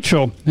didn't reach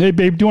her. Hey,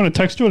 babe, do you want to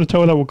text her to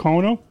tell her that we're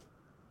calling her?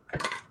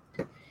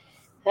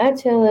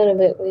 That's a little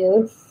bit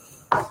weird.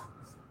 Do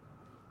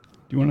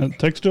you want to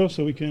text her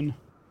so we can...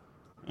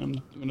 I'm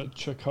going to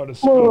check how to...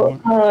 Well,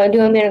 do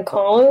you want me to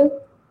call her?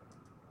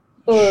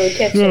 Or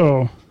text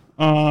her?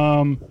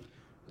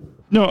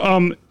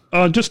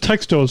 Sure. Just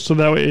text her so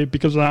that way,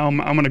 because I'm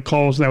going to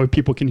call so that way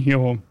people can hear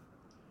her.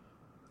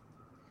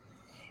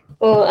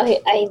 Well,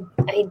 I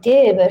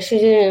did, but she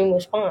didn't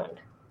respond.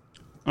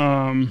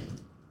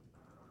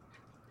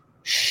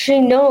 She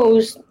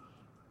knows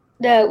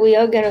that we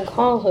are going to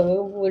call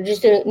her. We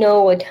just didn't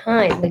know what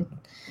time.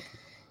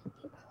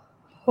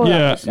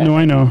 Yeah, no,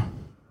 I know.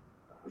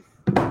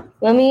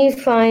 Let me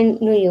find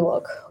New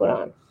York. Hold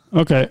on.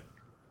 Okay.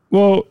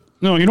 Well,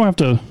 no, you don't have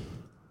to.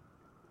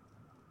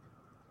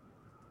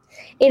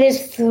 It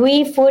is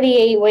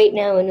 3:48 right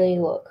now in New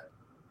York.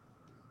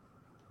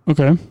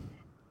 Okay.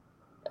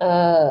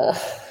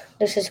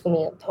 This is going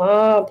to be a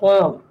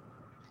problem.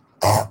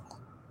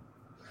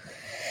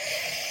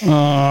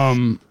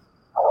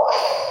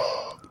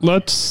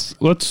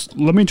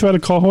 Let me try to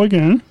call her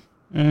again,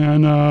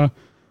 and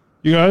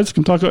you guys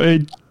can talk.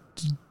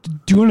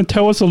 Do you want to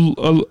tell us a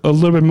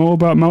little bit more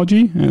about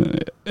Margie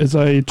as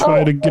I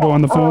try to get her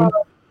on the phone?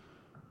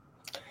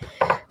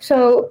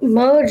 So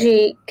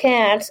Margie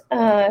Katz,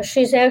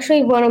 she's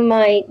actually one of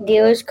my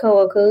dearest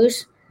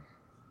coworkers.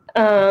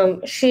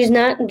 She's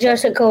not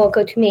just a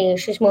coworker to me;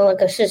 she's more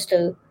like a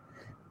sister.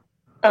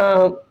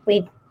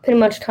 We pretty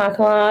much talk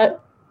a lot.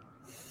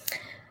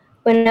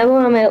 Whenever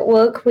I'm at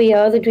work, we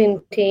are the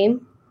dream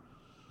team.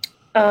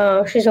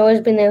 She's always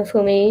been there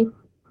for me.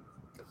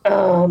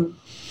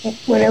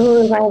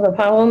 Whenever I have a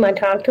problem, I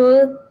talk to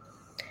her.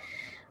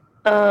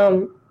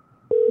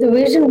 The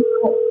reason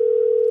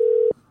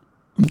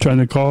I'm trying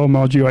to call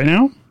Margie right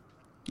now.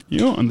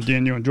 On the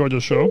Daniel and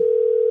Georgia show.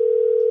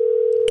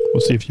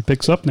 We'll see if she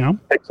picks up now.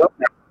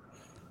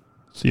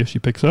 See if she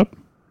picks up.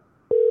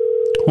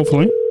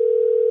 Hopefully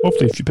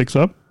if she picks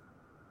up.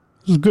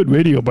 This is good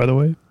radio, by the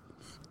way.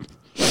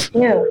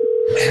 Yeah.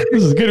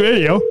 This is good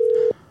radio.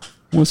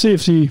 We'll see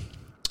if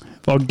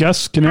our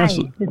guests can ask.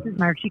 Hi, this is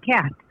Margie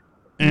Cat.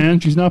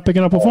 And she's not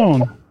picking up her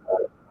phone.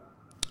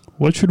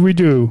 What should we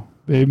do,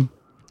 babe?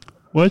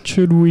 What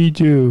should we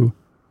do?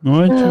 You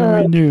want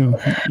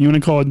to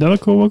call another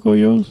coworker of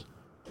yours?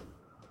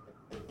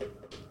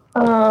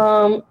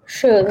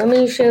 Sure. Let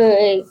me show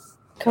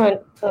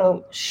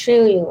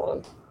you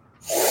one.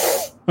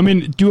 I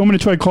mean, do you want me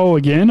to try to call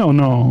again or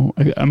no?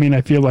 I mean,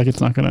 I feel like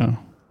it's not gonna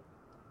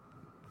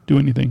do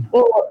anything.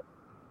 Well,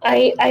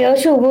 I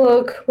also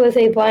work with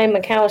a Brian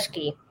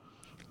Mikowski.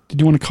 Did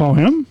you want to call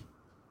him?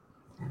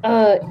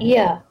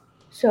 Yeah.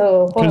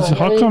 So, Because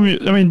how come you...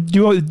 I mean, do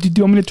you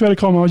want me to try to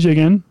call Margie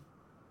again?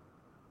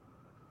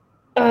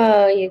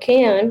 You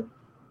can.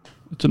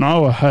 It's an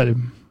hour ahead.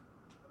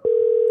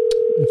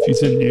 If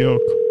he's in New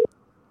York.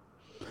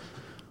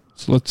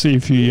 So let's see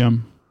if he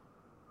can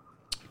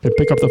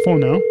pick up the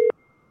phone now.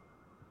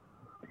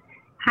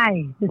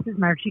 Hi, this is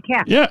Margie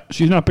Cat. Yeah,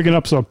 she's not picking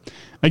up. So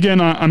again,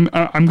 I'm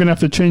gonna have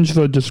to change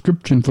the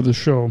description for the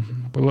show.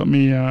 But let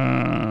me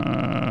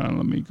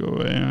go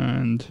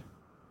and.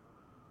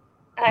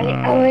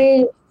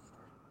 I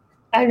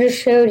just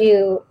showed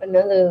you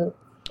another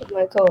of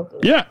my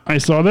coworkers. Yeah, I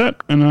saw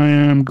that, and I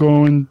am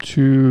going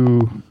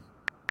to.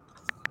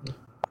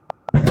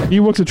 He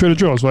works at Trader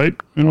Joe's, right?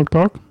 In Oak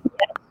Park?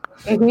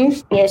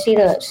 Yes, he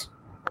does.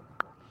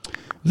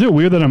 Is it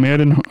weird that I'm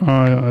adding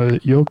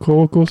your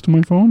coworkers to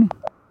my phone?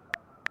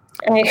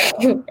 I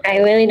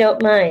really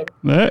don't mind.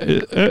 That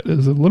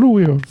is a little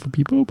weird for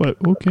people, but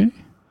okay.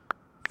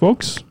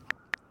 Folks,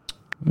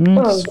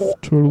 That's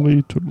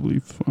totally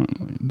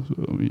fine. So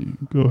let me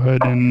go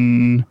ahead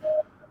and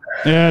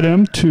add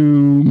him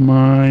to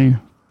my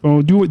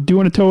phone. Do you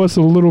want to tell us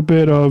a little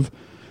bit of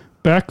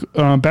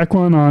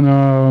background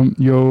on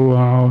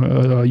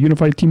your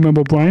Unified team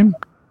member, Brian?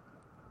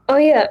 Oh,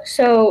 yeah.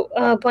 So,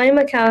 Brian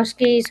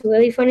Makowski's a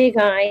really funny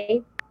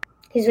guy.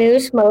 He's very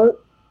smart.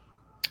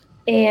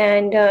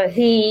 And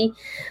he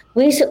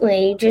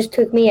recently just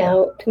took me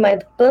out to my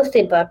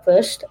birthday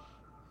breakfast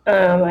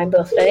on my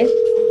birthday.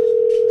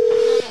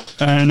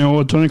 And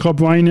we're turning call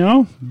Brian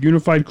now,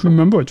 Unified crew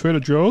member at Trader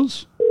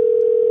Joe's.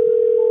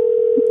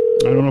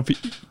 I don't know if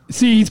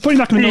he's probably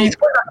not going to know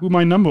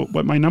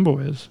what my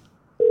number is.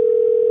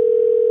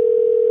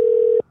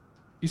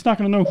 He's not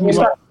going to know who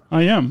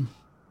I am.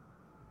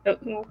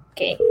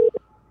 Okay.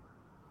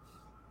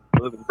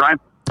 Brian?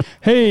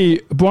 Hey,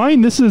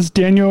 Brian, this is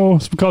Daniel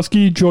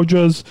Spakowski,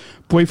 Georgia's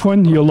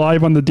boyfriend. You're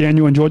live on the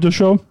Daniel and Georgia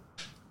show.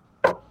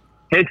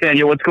 Hey,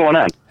 Daniel, what's going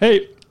on?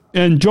 Hey,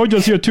 and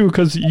Georgia's here too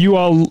because you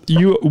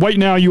right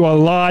now you are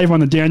live on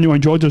the Daniel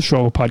and Georgia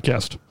show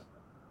podcast.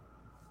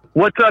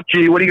 What's up,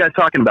 G? What are you guys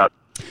talking about?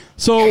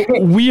 So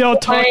we are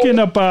talking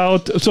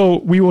about. So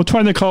we were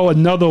trying to call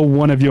another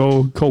one of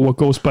your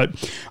coworkers, but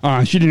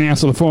she didn't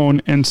answer the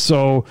phone, and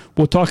so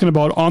we're talking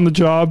about on the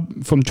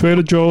job from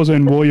Trader Joe's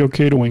and Royal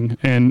Catering,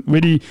 and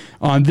really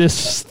on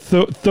this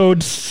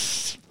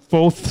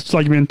fourth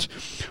segment.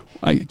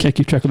 I can't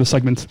keep track of the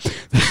segments.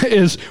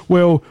 Is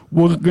we're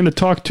going to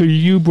talk to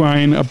you,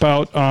 Brian,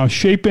 about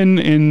shaping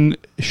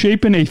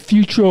a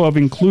future of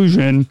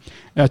inclusion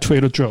at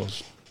Trader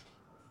Joe's.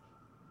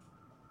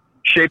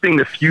 Shaping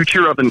the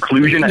future of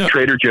inclusion at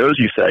Trader Joe's,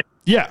 you say?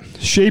 Yeah,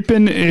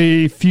 shaping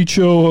a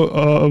future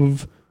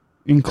of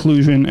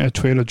inclusion at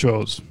Trader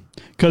Joe's.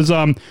 Because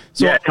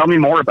tell me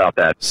more about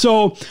that.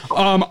 So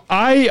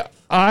I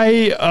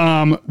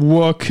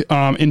work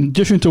in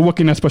addition to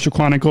working at Special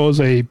Chronicles,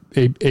 a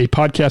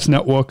podcast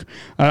network.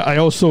 I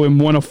also am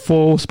one of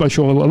 4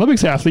 Special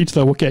Olympics athletes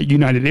that work at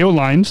United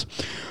Airlines,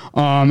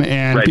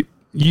 and. Right.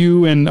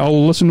 You and our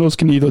listeners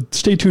can either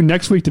stay tuned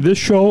next week to this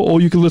show, or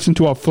you can listen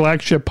to our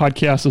flagship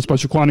podcast, the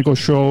Special Chronicles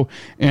show,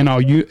 and our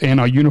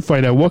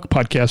Unified at Work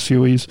podcast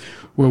series,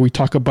 where we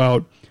talk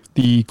about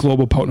the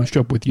global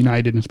partnership with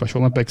United and Special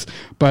Olympics.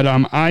 But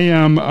I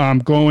am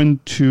going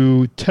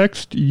to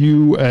text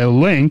you a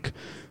link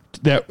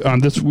that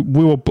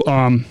we will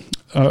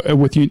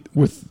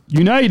with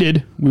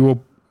United. We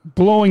will.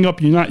 Blowing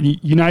up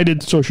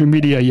United social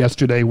media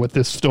yesterday with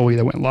this story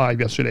that went live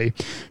yesterday,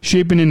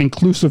 shaping an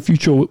inclusive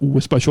future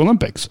with Special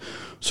Olympics.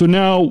 So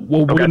now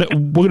we're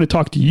gonna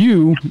talk to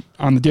you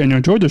on the Daniel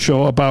and Georgia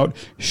show about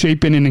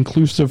shaping an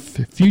inclusive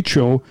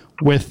future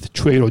with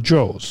Trader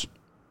Joe's.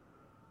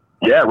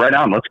 Yeah, right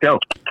on. Let's go.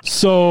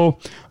 So,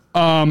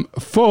 and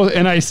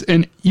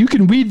you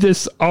can read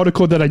this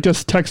article that I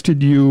just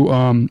texted you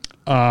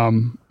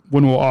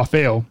when we're off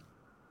air.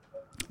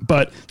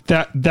 But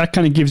that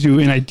kind of gives you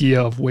an idea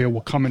of where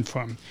we're coming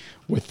from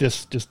with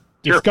this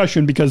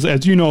discussion, because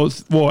as you know,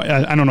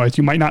 I don't know, as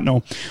you might not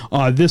know,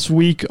 this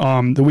week,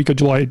 the week of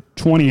July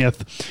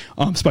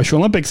 20th, Special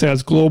Olympics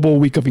has Global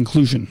Week of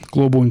Inclusion,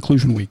 Global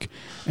Inclusion Week.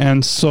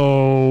 And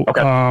so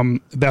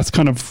that's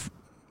kind of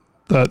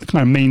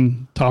the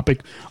main topic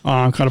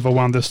kind of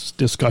around this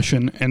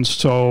discussion. And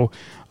so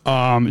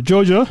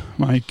Georgia,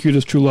 my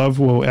cutest true love,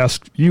 will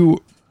ask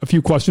you a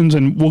few questions,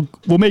 and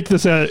we'll make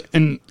this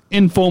an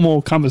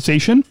informal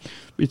conversation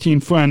between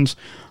friends,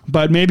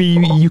 but maybe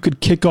you could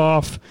kick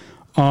off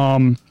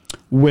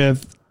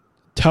with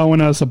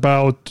telling us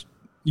about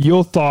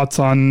your thoughts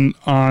on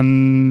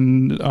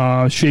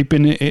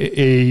shaping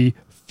a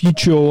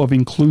future of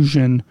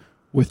inclusion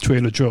with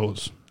Trader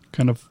Joe's.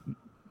 Kind of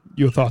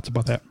your thoughts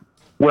about that.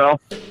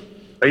 Well,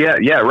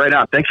 yeah, right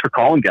on. Thanks for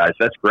calling, guys.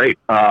 That's great.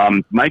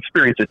 My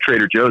experience at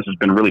Trader Joe's has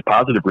been really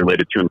positive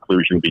related to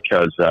inclusion,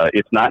 because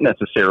it's not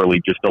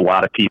necessarily just a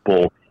lot of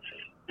people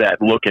that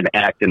look and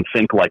act and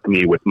think like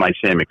me with my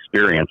same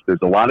experience.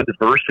 There's a lot of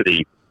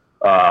diversity,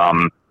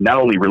 not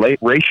only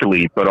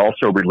racially, but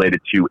also related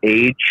to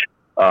age,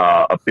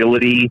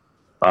 ability,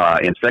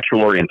 and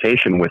sexual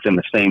orientation within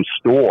the same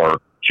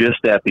store,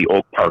 just at the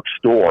Oak Park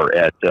store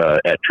at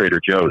Trader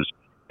Joe's.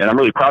 And I'm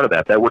really proud of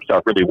that. That worked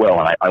out really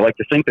well. And I like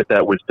to think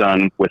that was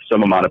done with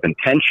some amount of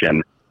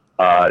intention,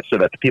 so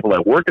that the people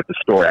that work at the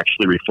store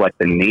actually reflect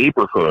the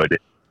neighborhood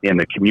and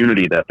the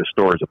community that the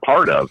store is a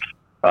part of.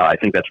 I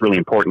think that's really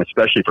important,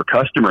 especially for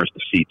customers to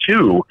see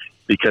too,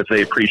 because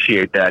they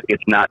appreciate that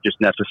it's not just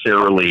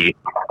necessarily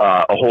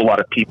a whole lot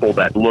of people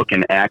that look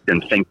and act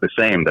and think the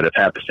same, that have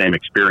had the same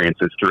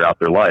experiences throughout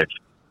their life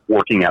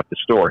working at the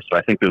store. So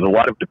I think there's a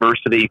lot of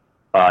diversity,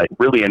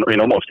 really in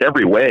almost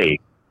every way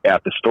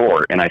at the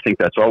store. And I think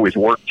that's always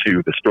worked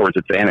to the store's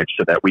advantage,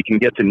 so that we can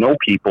get to know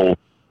people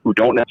who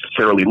don't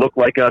necessarily look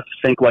like us,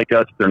 think like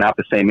us. They're not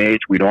the same age.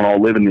 We don't all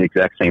live in the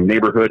exact same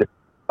neighborhood.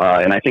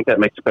 And I think that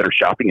makes a better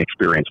shopping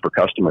experience for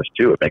customers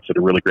too. It makes it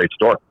a really great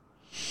store.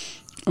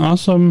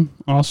 Awesome.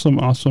 Awesome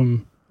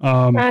job,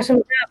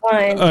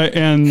 Brian.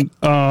 And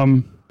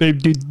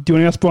babe, do you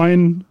want to ask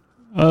Brian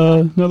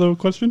another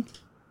question?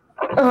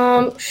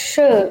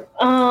 Sure.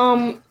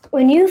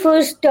 When you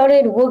first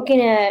started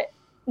working at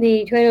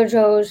the Trader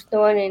Joe's, the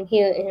one in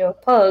here in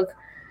Oak Park,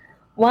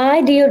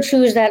 why do you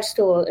choose that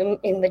store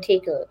in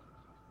particular?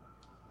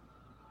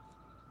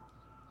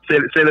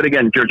 Say that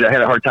again, Georgia. I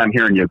had a hard time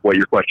hearing you. What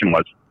your question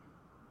was?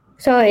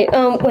 Sorry.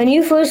 When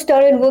you first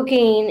started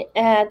working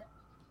at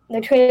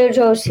the Trader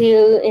Joe's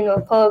here in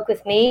Oak Park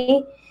with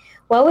me,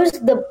 what was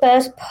the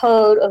best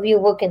part of you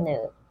working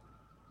there?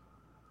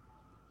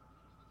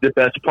 The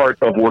best part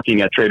of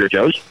working at Trader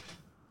Joe's?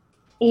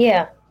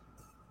 Yeah.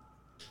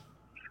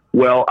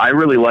 Well, I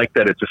really like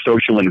that it's a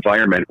social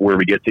environment where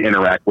we get to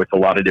interact with a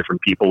lot of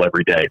different people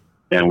every day.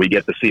 And we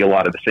get to see a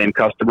lot of the same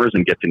customers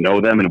and get to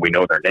know them, and we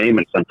know their name,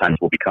 and sometimes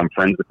we'll become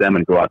friends with them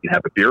and go out and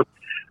have a beer.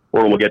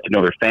 Or we'll get to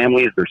know their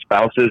families, their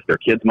spouses, their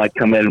kids might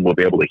come in, and we'll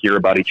be able to hear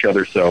about each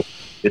other. So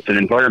it's an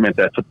environment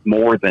that's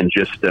more than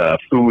just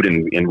food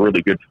and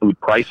really good food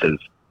prices.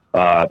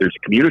 There's a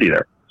community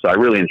there. So I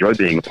really enjoy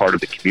being a part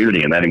of the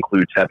community, and that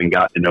includes having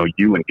gotten to know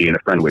you and being a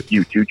friend with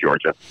you too,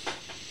 Georgia.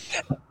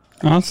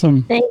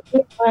 Awesome. Thank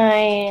you,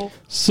 Brian.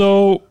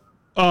 So,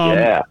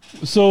 tell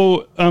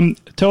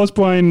us,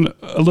 Brian,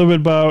 a little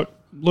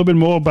bit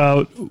more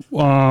about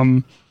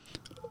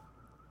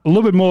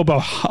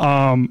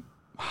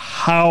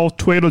how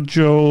Trader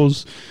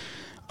Joe's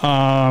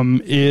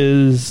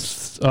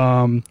is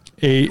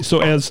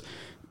as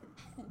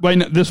right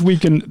now, this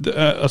weekend,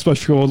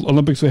 especially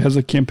Olympics has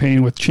a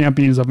campaign with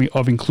Champions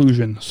of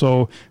Inclusion.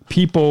 So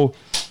people,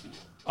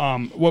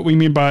 what we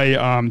mean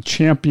by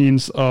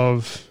Champions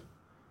of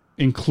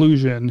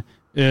Inclusion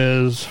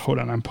is, hold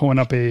on, I'm pulling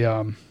up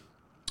a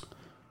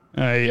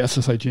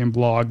SSIGM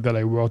blog that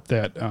I wrote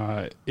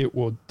that it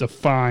will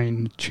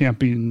define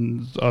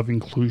Champions of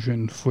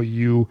Inclusion for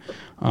you.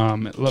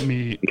 Let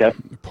me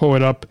pull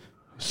it up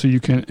so you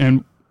can,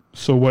 and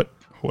so what,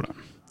 hold on.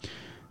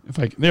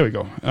 There we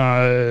go.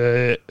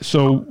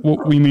 So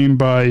what we mean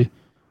by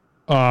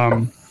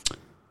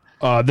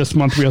this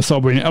month, we are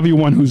celebrating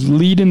everyone who's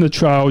leading the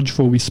charge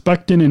for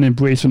respecting and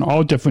embracing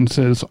all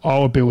differences,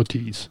 all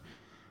abilities,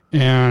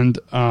 and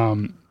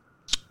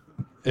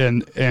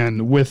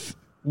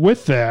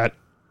with that,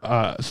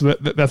 so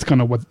that's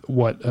kind of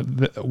what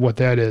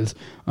that is.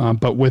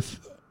 But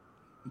with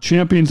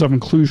Champions of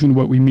Inclusion,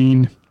 what we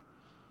mean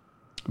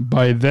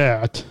by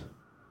that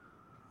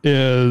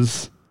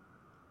is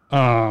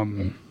what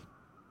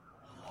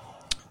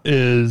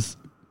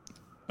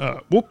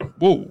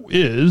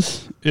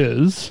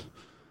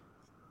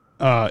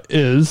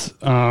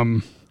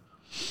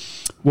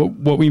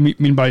we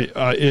mean by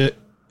it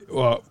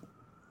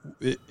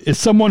is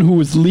someone who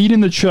is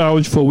leading the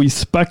charge for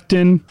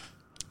respecting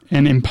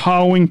and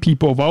empowering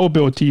people of all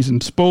abilities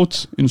in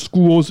sports, in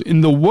schools,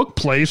 in the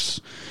workplace,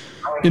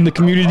 in the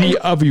community,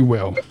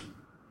 everywhere.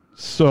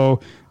 So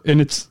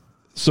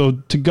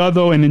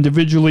together and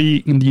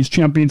individually, in these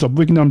champions are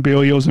breaking down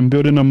barriers and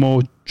building a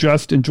more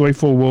just and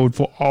joyful world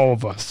for all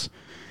of us.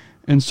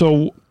 And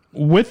so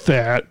with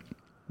that,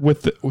 would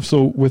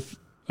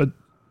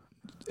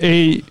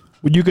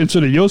you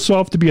consider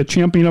yourself to be a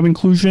champion of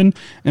inclusion?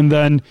 And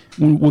then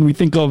when we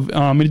think of,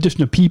 in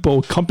addition to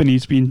people,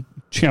 companies being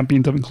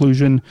champions of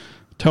inclusion,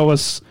 tell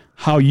us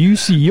how you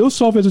see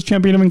yourself as a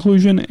champion of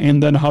inclusion,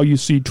 and then how you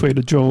see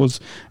Trader Joe's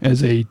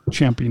as a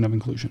champion of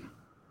inclusion.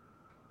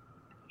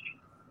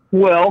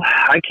 Well,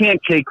 I can't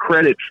take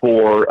credit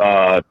for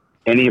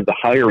any of the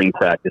hiring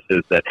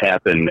practices that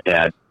happen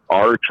at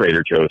our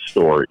Trader Joe's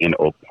store in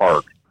Oak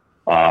Park.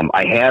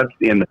 I have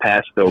in the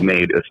past, though,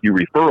 made a few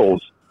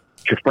referrals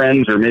to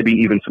friends or maybe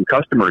even some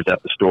customers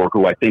at the store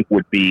who I think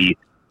would be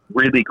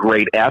really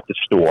great at the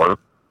store.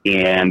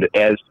 And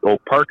as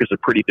Oak Park is a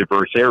pretty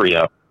diverse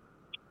area,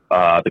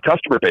 the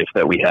customer base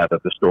that we have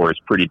at the store is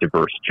pretty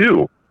diverse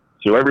too.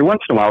 So every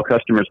once in a while,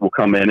 customers will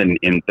come in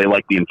and they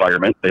like the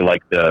environment, they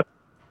like the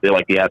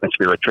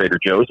atmosphere at Trader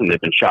Joe's, and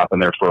they've been shopping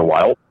there for a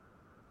while.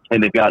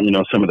 And they've got,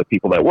 some of the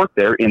people that work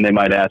there, and they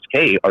might ask,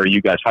 hey, are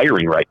you guys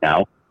hiring right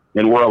now?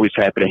 And we're always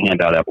happy to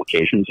hand out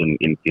applications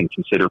and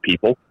consider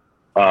people.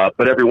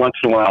 But every once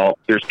in a while,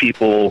 there's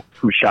people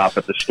who shop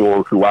at the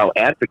store who I'll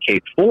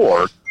advocate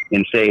for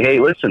and say, hey,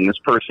 listen, this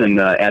person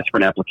asked for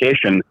an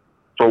application.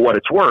 For what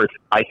it's worth,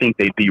 I think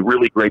they'd be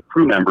really great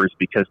crew members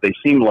because they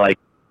seem like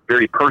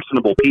very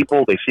personable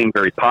people. They seem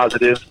very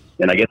positive,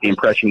 and I get the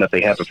impression that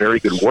they have a very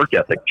good work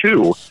ethic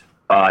too.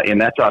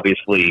 And that's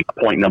obviously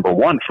point number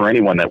one for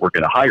anyone that we're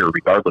going to hire,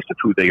 regardless of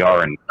who they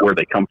are and where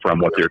they come from,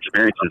 what their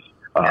experiences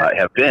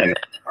have been.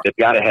 They've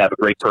got to have a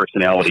great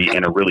personality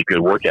and a really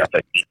good work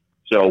ethic.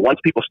 So once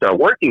people start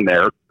working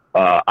there,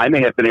 I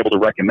may have been able to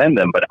recommend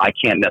them, but I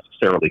can't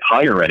necessarily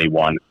hire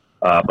anyone.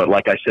 But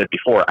like I said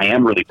before, I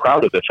am really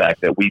proud of the fact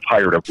that we've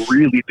hired a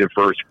really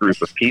diverse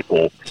group of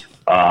people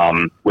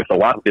with a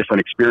lot of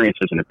different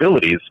experiences and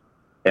abilities.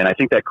 And I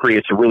think that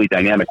creates a really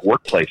dynamic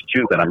workplace,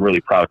 too, that I'm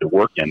really proud to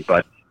work in.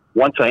 But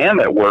once I am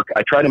at work,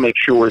 I try to make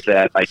sure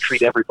that I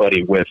treat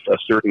everybody with a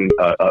certain,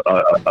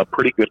 a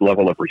pretty good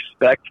level of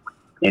respect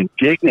and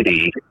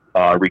dignity,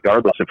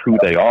 regardless of who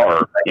they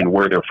are and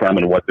where they're from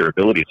and what their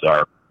abilities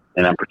are.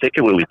 And I'm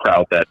particularly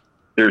proud that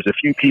there's a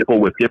few people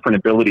with different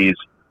abilities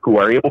who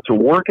are able to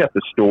work at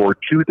the store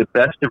to the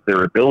best of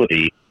their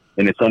ability,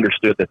 and it's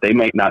understood that they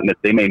may not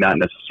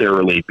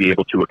necessarily be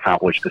able to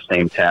accomplish the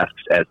same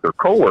tasks as their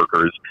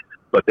coworkers,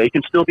 but they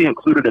can still be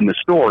included in the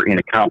store and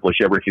accomplish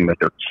everything that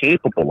they're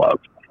capable of.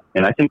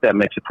 And I think that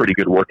makes a pretty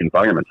good work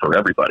environment for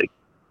everybody.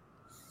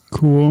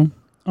 Cool.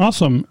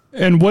 Awesome.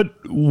 And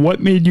what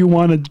made you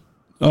want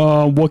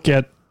to look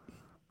at,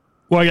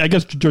 well, I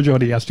guess Georgia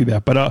already asked you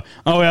that, but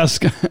I'll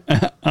ask,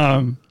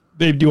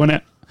 Dave, do you want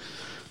to,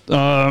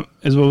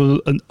 as well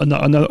as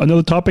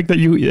another topic that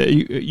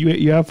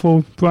you have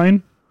for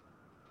Brian?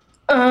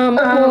 Oh,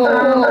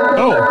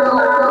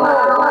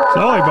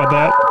 sorry about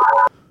that.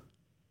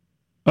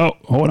 Oh,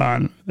 hold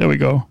on. There we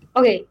go.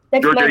 Okay.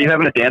 Georgia, are you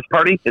having a dance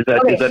party? Is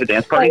that a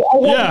dance party?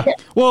 Yeah.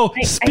 Well,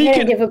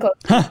 speaking.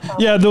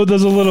 Yeah,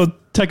 there's a little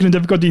technical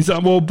difficulties.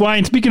 Well,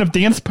 Brian, speaking of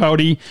dance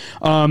party,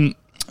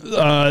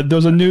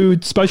 there's a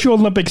new Special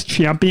Olympics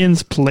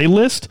Champions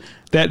playlist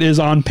that is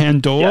on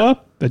Pandora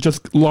that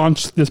just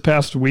launched this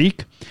past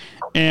week,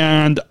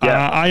 and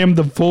I am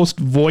the first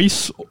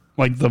voice,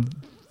 like the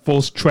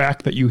first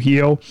track that you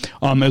hear,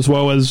 as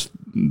well as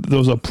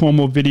there's a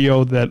promo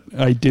video that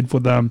I did for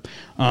them,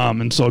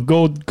 and so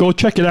go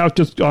check it out.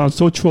 Just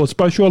search for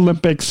Special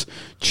Olympics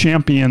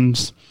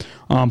Champions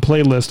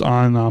playlist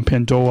on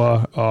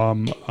Pandora,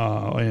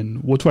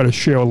 and we'll try to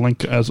share a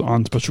link as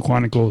on Special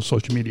Chronicles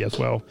social media as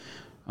well.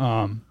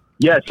 Send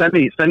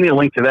me a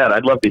link to that.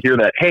 I'd love to hear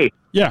that. Hey,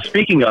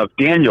 speaking of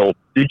Daniel,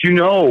 did you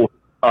know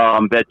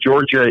that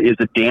Georgia is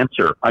a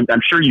dancer?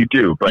 I'm sure you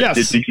do, but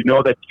yes. Did you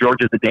know that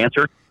Georgia is a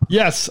dancer?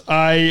 Yes,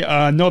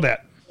 I know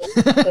that.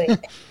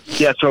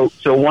 Yeah, so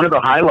one of the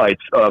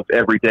highlights of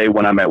every day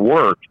when I'm at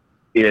work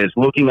is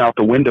looking out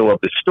the window of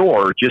the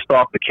store, just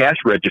off the cash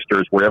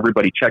registers where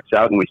everybody checks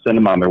out and we send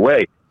them on their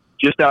way.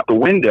 Just out the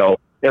window,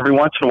 every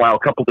once in a while, a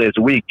couple days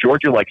a week,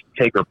 Georgia likes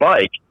to take her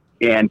bike,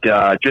 and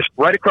just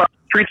right across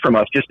the street from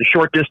us, just a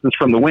short distance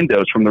from the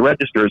windows, from the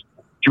registers,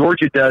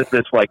 Georgia does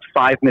this like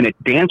 5-minute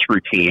dance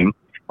routine.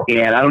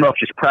 And I don't know if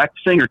she's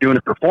practicing or doing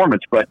a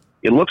performance, but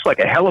it looks like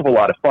a hell of a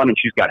lot of fun. And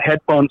she's got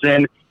headphones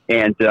in.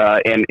 And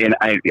I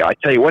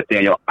tell you what,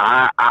 Daniel,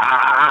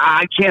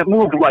 I can't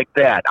move like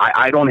that.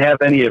 I don't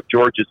have any of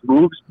Georgia's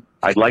moves.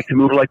 I'd like to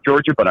move like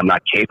Georgia, but I'm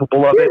not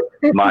capable of it.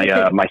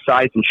 My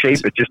size and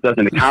shape, it just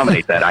doesn't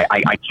accommodate that.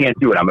 I can't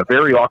do it. I'm a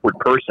very awkward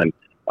person.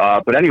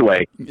 But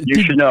anyway,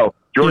 you should know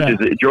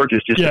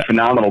Georgia's just a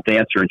phenomenal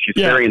dancer, and she's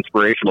very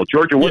inspirational.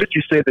 Georgia, what did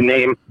you say the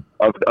name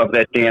of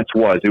that dance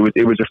was? It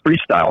was a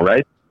freestyle,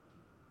 right?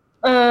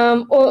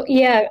 Well,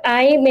 yeah,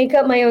 I make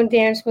up my own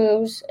dance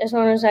moves as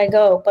long as I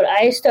go, but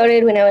I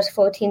started when I was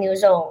 14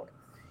 years old.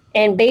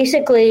 And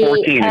basically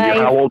 14, and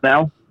you're how old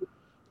now?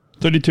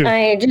 32.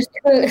 I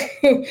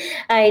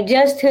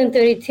just turned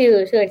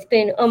 32, so it's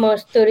been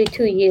almost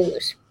 32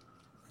 years.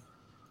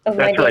 That's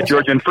right,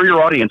 Georgia. And for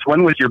your audience,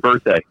 when was your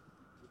birthday?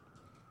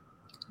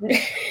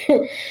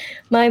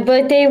 My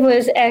birthday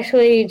was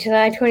actually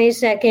July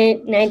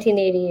 22nd,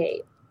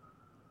 1988.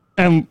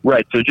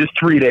 Right, so just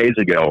 3 days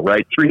ago,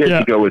 right? 3 days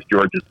ago was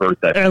Georgia's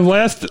birthday. And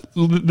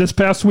this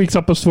past week's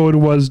episode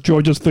was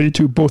Georgia's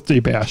 32 birthday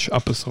bash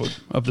episode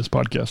of this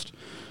podcast.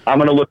 I'm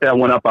going to look that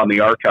one up on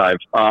the archive.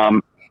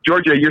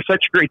 Georgia, you're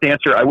such a great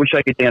dancer. I wish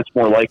I could dance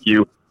more like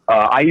you.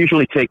 I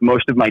usually take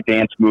most of my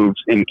dance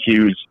moves and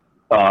cues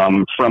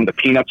from the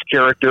Peanuts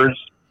characters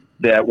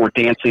that were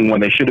dancing when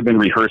they should have been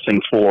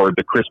rehearsing for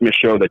the Christmas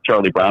show that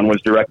Charlie Brown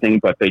was directing,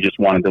 but they just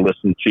wanted to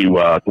listen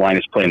to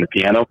Linus playing the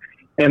piano.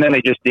 And then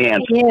they just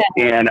danced. Yeah.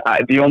 And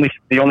the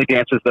only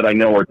dances that I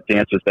know are the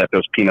dances that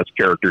those Peanuts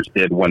characters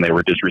did when they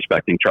were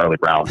disrespecting Charlie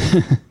Brown.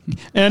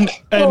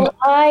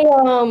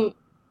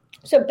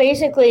 So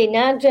basically,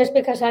 not just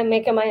because I'm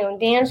making my own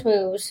dance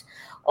moves,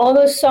 all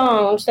those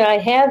songs that I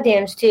have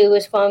danced to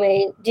is from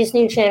a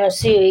Disney Channel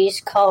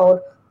series called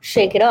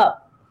Shake It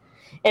Up.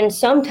 And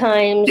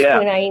sometimes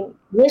when I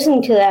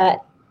listen to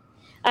that,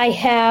 I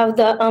have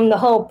the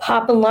whole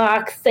pop and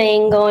lock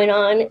thing going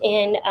on,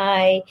 and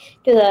I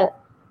do the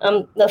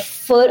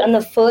foot on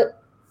the foot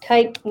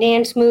type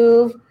dance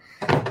move.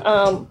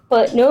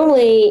 But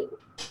normally,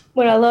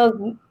 when I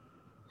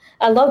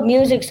love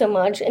music so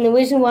much, and the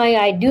reason why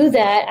I do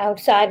that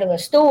outside of the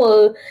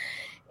store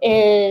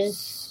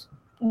is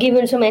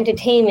giving some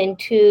entertainment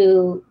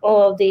to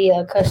all of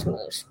the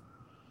customers.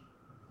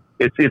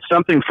 It's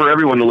something for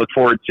everyone to look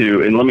forward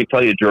to. And let me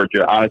tell you,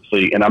 Georgia,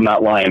 honestly, and I'm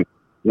not lying,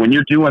 when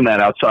you're doing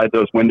that outside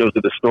those windows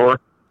of the store,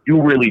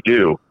 you really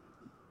do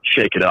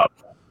shake it up.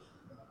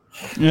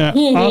 Yeah,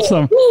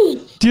 awesome.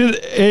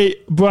 Hey,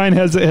 Brian,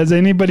 has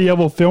anybody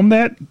ever filmed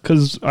that?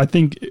 Because I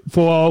think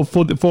for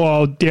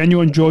our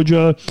Daniel and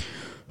Georgia,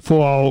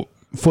 both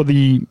for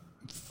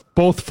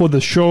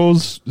the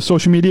show's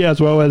social media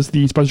as well as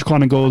the Special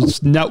Chronicles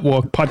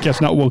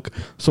podcast network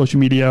social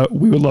media,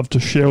 we would love to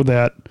share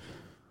that.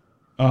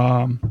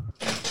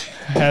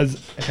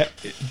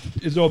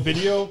 Is there a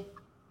video?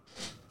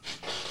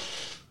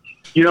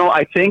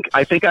 I think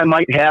I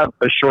might have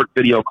a short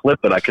video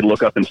clip that I could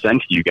look up and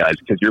send to you guys,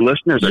 because your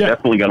listeners are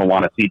definitely going to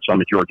want to see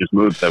some of George's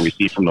moves that we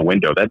see from the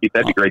window. That'd be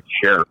great to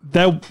share.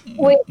 That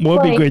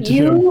would be great to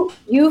share.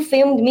 You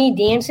filmed me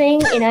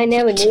dancing and I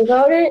never knew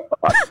about it?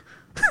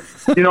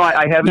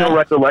 I have no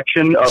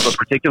recollection of a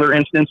particular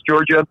instance,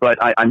 Georgia, but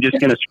I'm just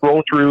going to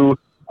scroll through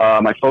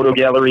my photo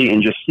gallery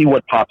and just see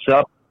what pops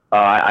up.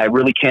 I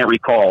really can't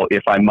recall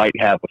if I might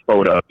have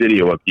a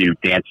video of you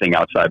dancing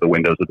outside the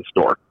windows of the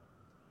store.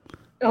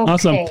 Okay.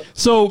 Awesome.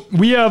 So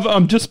we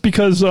have just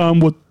because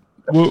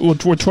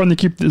we're trying to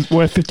keep this.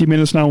 We're at 50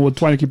 minutes now. We're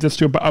trying to keep this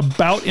to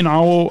about an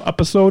hour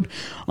episode.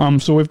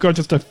 So we've got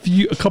just a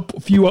few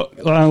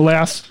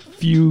last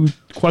few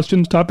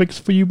questions, topics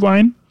for you,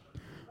 Brian.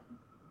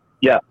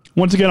 Yeah.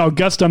 Once again, our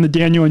guest on the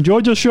Daniel and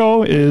Georgia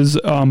show is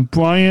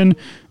Brian,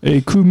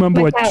 a crew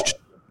member at.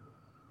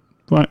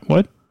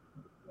 What?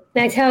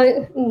 That's how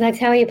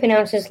you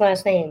pronounce his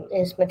last name,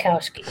 is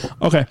Mikowski.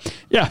 Okay.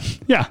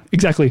 Yeah,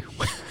 exactly.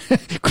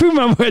 Crew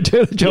member at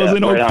Trader Joe's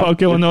in Oak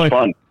Park, Illinois.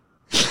 Fun.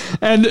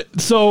 And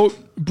so,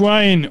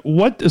 Brian,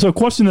 so a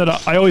question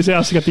that I always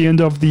ask at the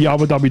end of the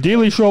Abu Dhabi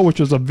Daily Show,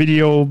 which is a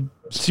video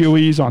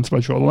series on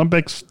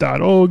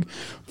SpecialOlympics.org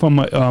from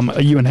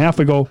a year and a half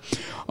ago,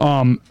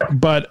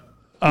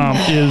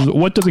 is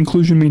what does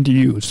inclusion mean to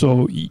you?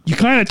 So you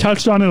kind of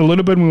touched on it a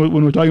little bit when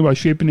we're talking about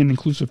shaping an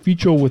inclusive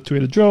future with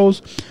Trader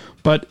Joe's,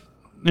 but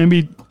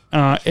maybe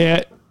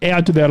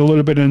add to that a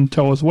little bit and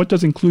tell us, what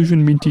does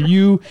inclusion mean to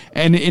you?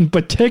 And in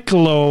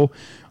particular,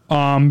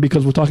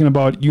 because we're talking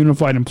about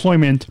unified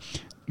employment,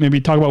 maybe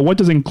talk about what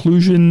does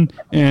inclusion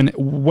and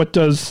what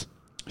does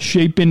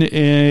shaping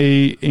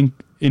an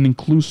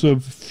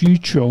inclusive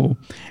future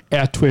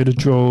at Trader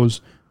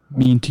Joe's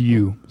mean to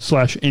you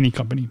 / any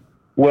company?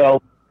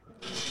 Well,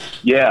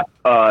 yeah,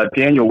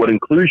 Daniel, what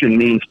inclusion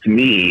means to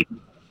me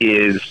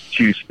is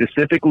to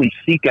specifically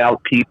seek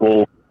out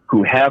people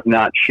who have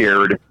not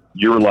shared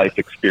your life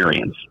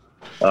experience.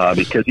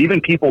 Because even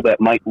people that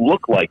might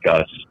look like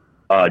us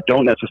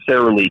don't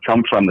necessarily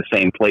come from the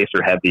same place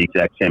or have the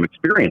exact same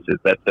experiences.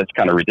 That's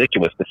kind of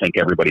ridiculous to think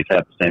everybody's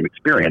had the same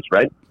experience,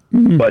 right?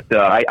 Mm-hmm. But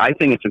I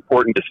think it's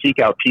important to seek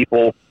out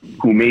people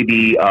who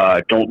maybe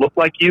don't look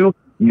like you,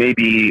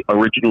 maybe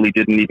originally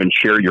didn't even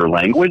share your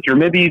language, or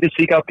maybe to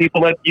seek out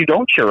people that you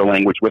don't share a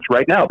language with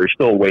right now. There's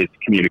still ways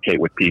to communicate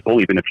with people,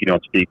 even if you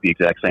don't speak the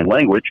exact same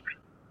language.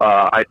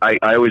 I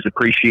always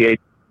appreciate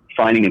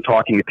finding and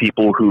talking to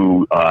people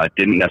who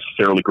didn't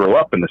necessarily grow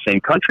up in the same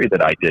country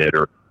that I did,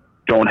 or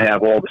don't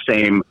have all the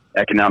same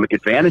economic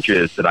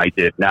advantages that I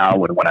did now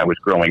when I was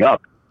growing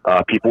up.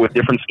 People with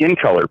different skin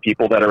color,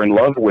 people that are in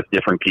love with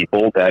different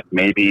people that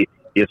maybe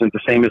isn't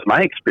the same as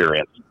my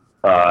experience.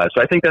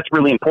 So I think that's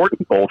really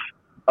important, both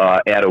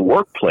at a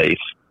workplace,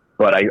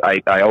 but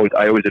I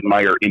always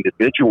admire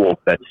individuals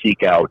that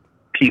seek out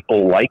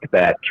people like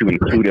that to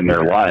include in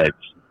their lives,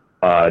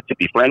 to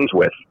be friends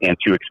with, and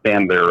to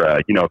expand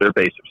their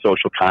base of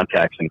social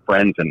contacts and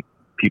friends and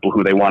people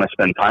who they want to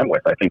spend time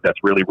with. I think that's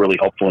really, really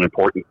helpful and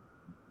important.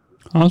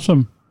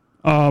 Awesome.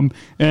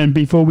 And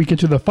before we get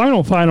to the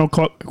final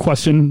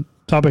question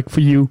topic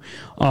for you,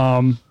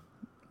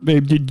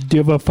 babe, do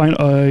you have a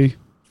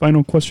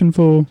final question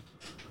for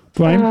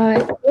Brian?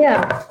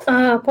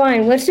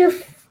 Brian, what's your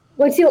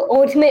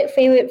ultimate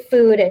favorite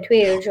food at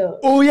Trader Joe's?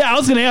 Oh yeah, I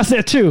was going to ask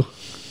that too.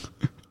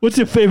 What's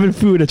your favorite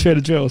food at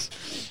Trader Joe's?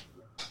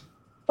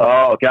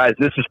 Oh, guys,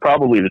 this is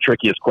probably the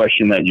trickiest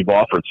question that you've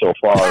offered so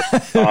far.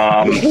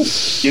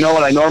 You know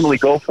what I normally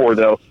go for,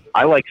 though?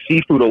 I like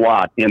seafood a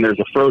lot, and there's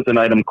a frozen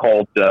item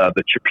called the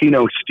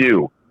Cioppino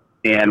stew.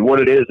 And what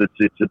it is,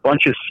 it's a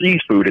bunch of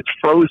seafood. It's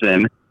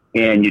frozen,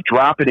 and you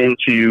drop it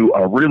into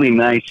a really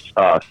nice,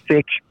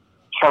 thick,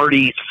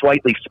 hearty,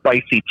 slightly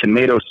spicy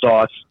tomato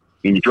sauce,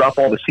 and you drop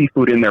all the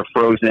seafood in there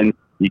frozen.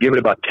 You give it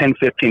about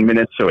 10-15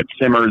 minutes so it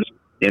simmers,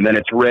 and then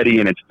it's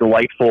ready, and it's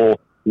delightful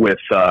with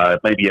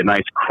maybe a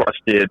nice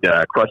crusty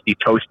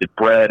toasted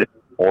bread,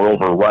 or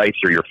over rice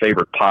or your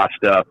favorite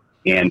pasta.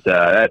 And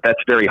that's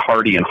very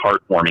hearty and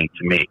heartwarming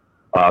to me.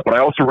 But I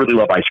also really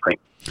love ice cream.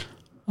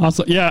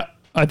 Awesome. Yeah,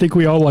 I think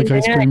we all like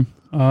ice cream.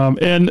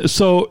 And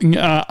so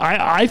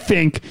I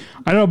think,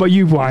 I don't know about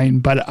you, Brian,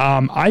 but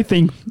I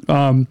think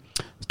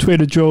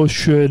Trader Joe's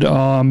should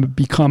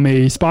become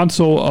a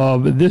sponsor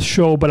of this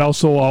show, but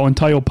also our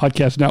entire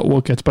podcast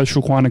network at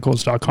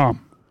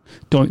SpecialChronicles.com.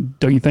 Don't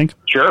you think?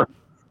 Sure.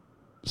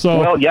 So,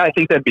 well, yeah, I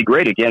think that'd be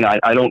great. Again,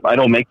 I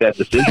don't make that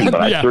decision, but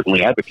I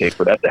certainly advocate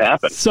for that to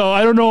happen. So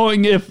I don't know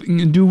if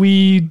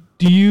do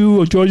you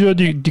or Georgia,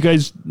 do you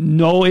guys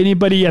know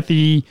anybody at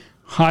the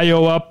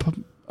higher up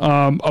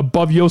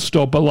above your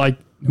store, but like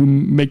who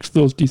makes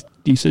those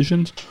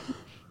decisions?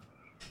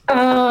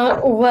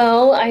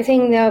 Well, I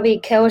think that'll be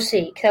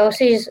Kelsey.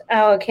 Kelsey's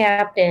our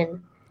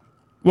captain.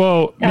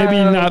 Well, maybe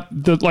not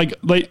the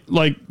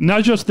like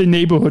not just the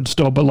neighborhood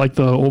store, but like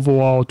the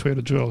overall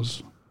Trader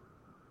Joe's.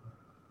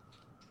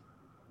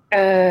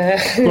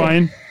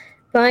 Brian,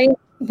 can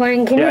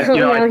you help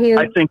me out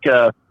here?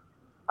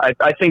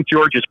 I think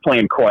George is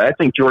playing coy. I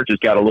think George has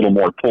got a little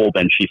more pull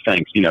than she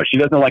thinks. You know, she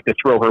doesn't like to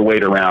throw her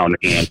weight around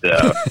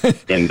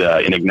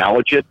and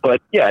acknowledge it. But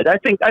yeah, I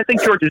think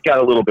George has got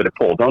a little bit of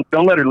pull.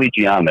 Don't let her lead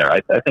you on there.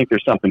 I think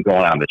there's something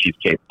going on that she's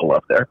capable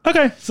of there.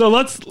 Okay, so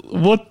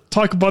we'll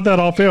talk about that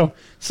off air.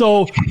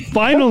 So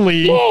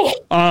finally,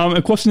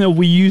 a question that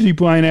we usually,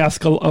 Brian,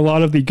 ask a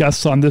lot of the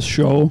guests on this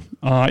show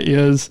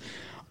is.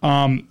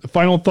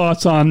 Final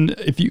thoughts on,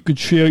 if you could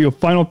share your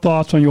final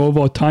thoughts on your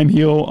overall time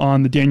here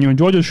on the Daniel and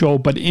Georgia show,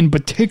 but in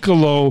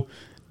particular,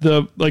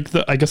 the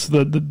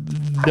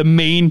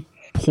main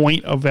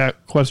point of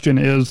that question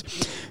is,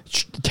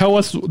 tell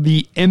us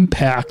the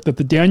impact that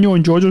the Daniel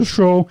and Georgia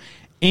show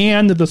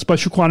and the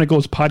Special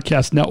Chronicles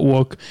podcast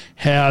network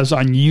has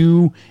on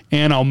you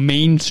and our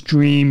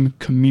mainstream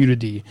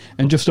community.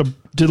 And just to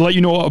let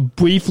you know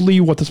briefly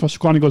what the Special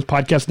Chronicles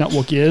podcast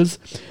network is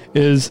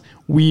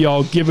we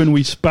are given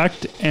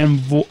respect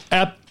and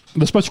at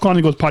the Special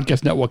Chronicles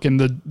podcast network. And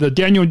the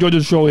Daniel and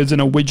Georgia show is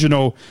an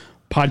original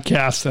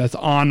podcast that's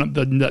on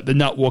the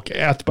network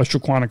at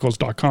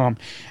specialchronicles.com.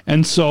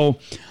 And so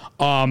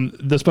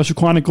the Special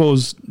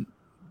Chronicles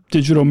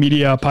digital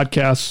media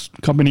podcast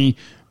company,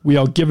 we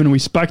are given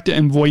respect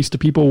and voice to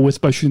people with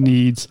special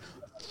needs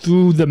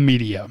through the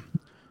media.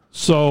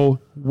 So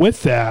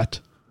with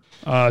that,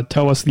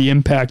 tell us the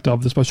impact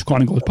of the Special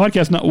Chronicles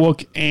podcast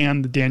network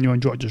and the Daniel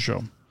and Georgia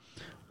show.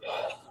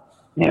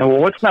 Yeah, well,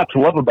 what's not to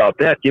love about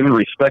that? Giving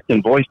respect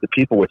and voice to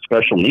people with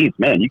special needs,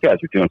 man. You guys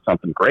are doing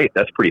something great.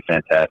 That's pretty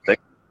fantastic.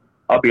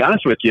 I'll be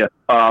honest with you.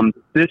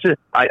 This is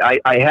I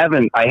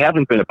haven't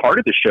been a part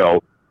of the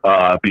show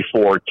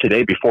before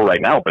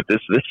right now, but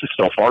this has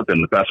so far been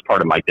the best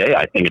part of my day.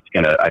 I think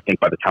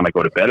by the time I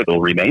go to bed,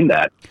 it'll remain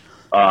that.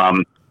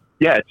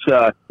 Yeah,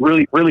 it's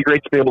really, really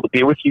great to be able to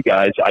be with you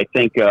guys. I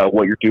think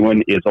what you're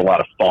doing is a lot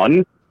of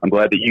fun. I'm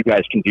glad that you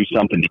guys can do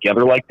something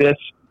together like this.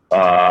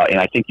 And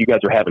I think you guys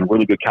are having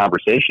really good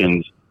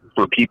conversations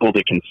for people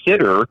to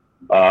consider,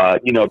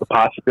 the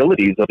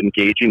possibilities of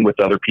engaging with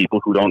other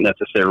people who don't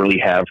necessarily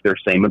have their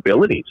same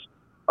abilities,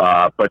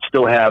 but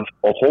still have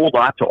a whole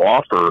lot to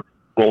offer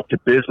both to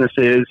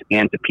businesses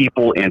and to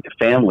people and to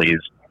families,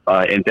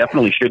 and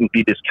definitely shouldn't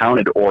be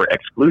discounted or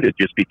excluded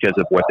just because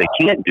of what they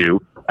can't do.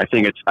 I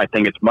think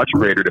it's much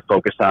greater to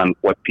focus on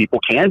what people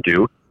can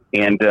do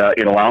and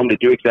allow them to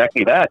do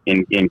exactly that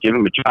and give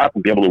them a job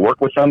and be able to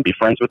work with them, be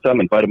friends with them,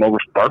 invite them over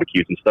for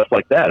barbecues and stuff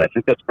like that. I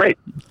think that's great.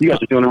 You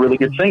guys are doing a really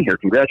good thing here.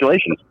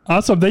 Congratulations.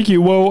 Awesome. Thank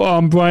you. Well,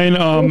 Brian,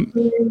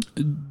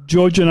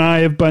 George and I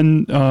have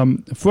been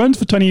friends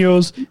for 20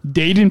 years,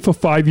 dating for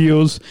 5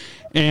 years,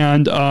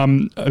 and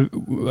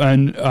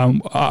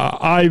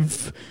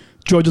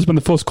George has been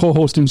the first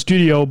co-host in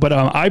studio, but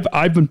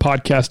I've been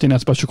podcasting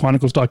at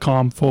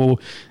specialchronicles.com for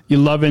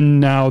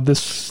 11 now.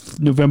 This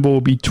November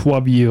will be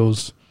 12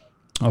 years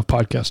of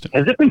podcasting.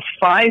 Has it been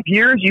 5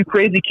 years? You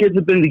crazy kids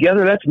have been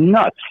together? That's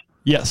nuts.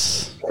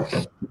 Yes.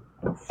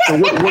 So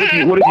what did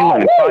you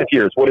learn in 5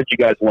 years? What did you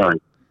guys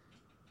learn?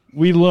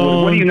 We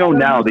learned. What do you know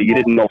now that you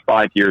didn't know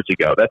 5 years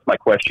ago? That's my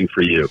question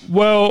for you.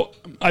 Well,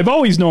 I've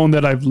always known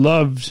that I've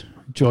loved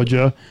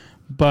Georgia,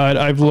 but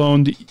I've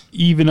learned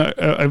even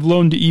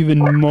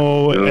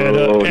more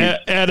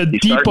at a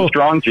deeper. Starting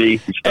strong, G.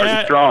 He's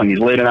starting strong. He's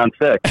laid it on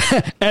thick.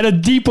 At a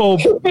deeper,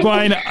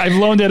 Brian. I've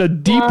learned at a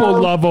deeper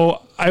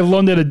level. I've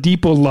learned at a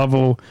deeper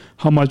level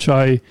how much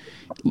I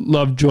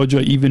love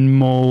Georgia even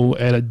more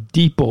at a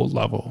deeper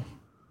level.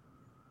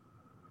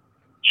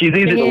 She's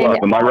easy to love.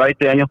 Am I right,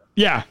 Daniel?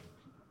 Yeah.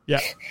 Yeah.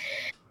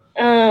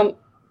 Right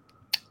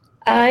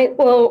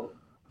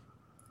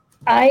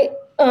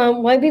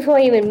before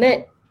I even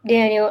met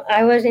Daniel,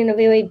 I was in a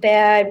very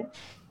bad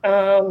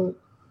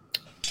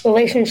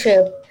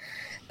relationship.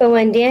 But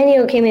when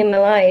Daniel came in my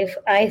life,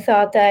 I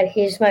thought that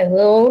he's my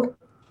world.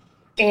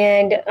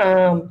 And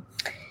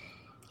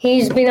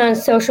he's been on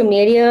social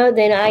media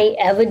than I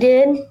ever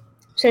did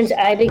since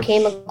I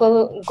became a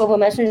global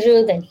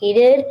messenger than he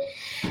did.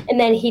 And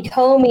then he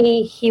told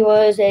me he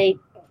was a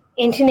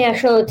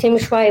international Tim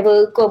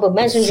Shriver global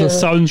messenger. So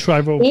Southern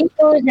Shriver. He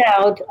goes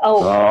out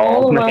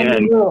all around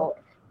the world.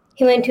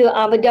 He went to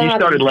Abu Dhabi. He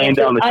started laying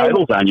down the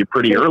titles on you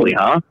pretty early,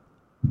 huh?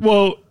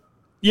 Well,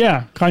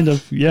 yeah, kind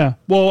of, yeah.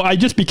 Well, I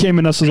just became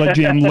an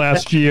SSIGM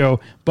last year,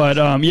 but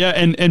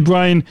and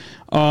Brian,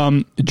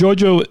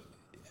 Georgia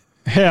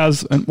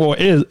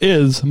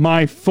is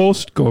my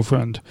first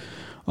girlfriend.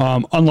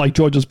 Unlike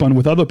Georgia's been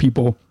with other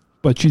people,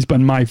 but she's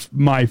been my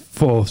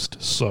first.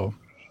 So.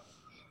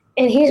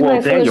 And he's my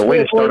Daniel, first. Way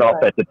to start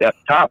off at the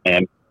top,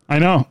 man. I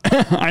know,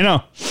 I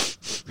know.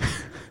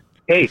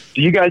 Hey,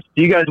 do you guys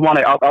want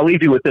to? I'll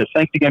leave you with this.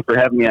 Thanks again for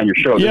having me on your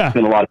show. This has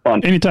been a lot of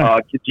fun.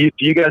 Anytime. Do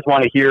you guys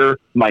want to hear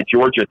my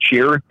Georgia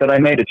cheer that I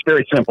made? It's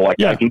very simple. I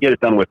can get it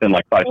done within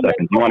like 5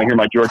 seconds. You want to hear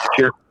my Georgia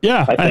cheer?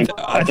 Yeah, I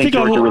think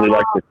Georgia really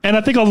likes it. And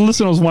I think all the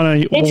listeners want to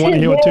hear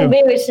it too.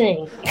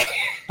 Embarrassing.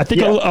 I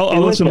think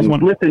all listeners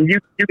want. Listen, you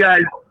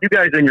guys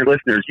and your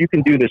listeners, you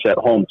can do this at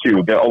home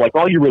too. Like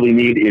all you really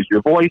need is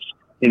your voice,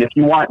 and if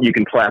you want, you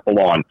can clap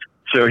along.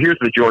 So here's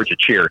the Georgia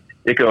cheer.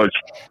 It goes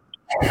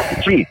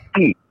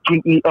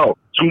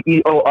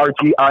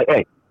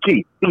G-E-O-G-E-O-R-G-I-A.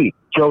 Georgia.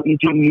 Can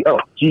you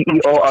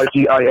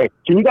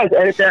guys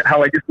edit that?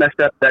 How I just messed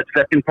up that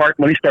second part?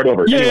 Let me start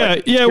over. Yeah.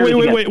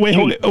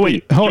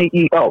 Wait. Georgia.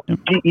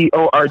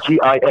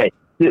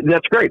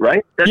 That's great,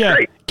 right? That's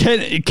great.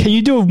 Can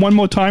you do it one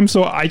more time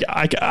so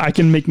I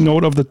can make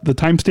note of the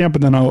timestamp,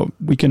 and then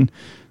we can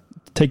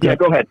take that.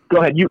 Go ahead.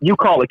 You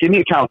call it. Give me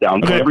a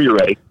countdown whenever you're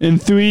ready. In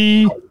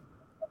 3,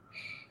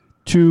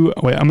 2.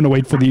 Wait, I'm gonna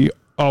wait for the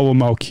owl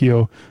mouth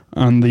here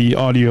on the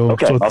audio.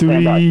 Okay, so I'll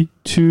 3,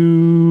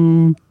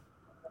 2,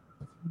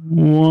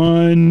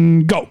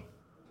 1, go.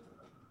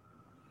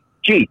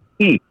 Georgia.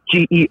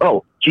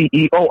 Georgia.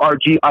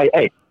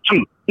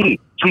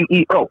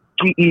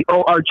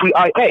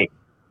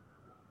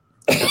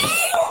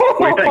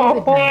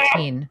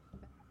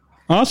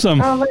 Awesome.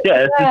 Oh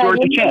yeah, it's the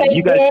Georgia chant.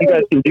 You guys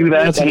can do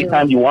that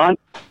anytime you want.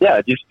 Yeah,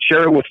 just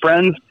share it with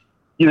friends.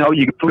 You know,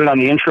 you can put it on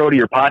the intro to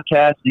your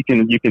podcast. You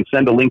can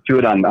send a link to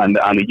it on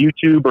the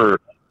YouTube or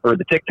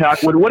the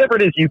TikTok, whatever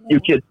it is you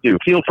kids do.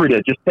 Feel free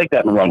to just take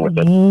that and run with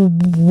it.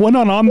 One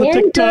on the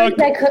TikTok.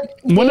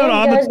 One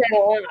on the.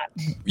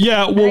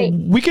 Yeah, well, Right.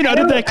 we can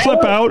edit that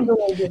clip out.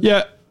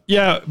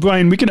 Yeah,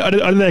 Brian, we can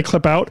edit that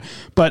clip out,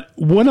 but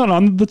we're not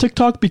on the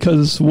TikTok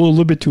because we're a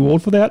little bit too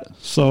old for that.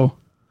 So.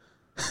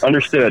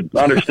 Understood.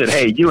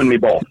 Hey, you and me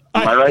both.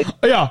 Am I right?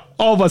 Yeah,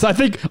 all of us. I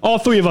think all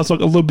three of us are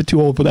a little bit too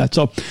old for that.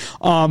 So,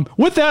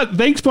 with that,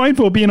 thanks, Brian,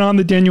 for being on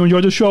the Daniel and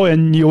Georgia show,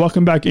 and you're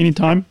welcome back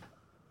anytime.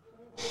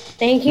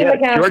 Thank you,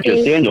 yeah,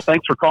 Georgia, Daniel,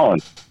 thanks for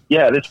calling.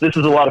 Yeah, this is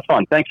a lot of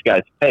fun. Thanks,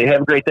 guys. Hey,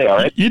 have a great day, all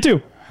right? You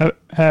too.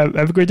 Have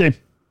a great day.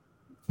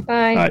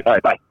 Bye. All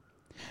right, bye.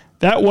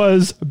 That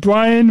was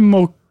Brian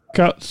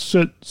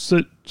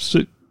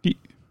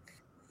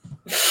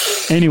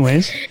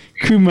Anyways,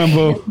 crew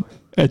member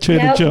at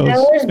Trader Joe's. That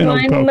was in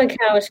Brian Oak Park.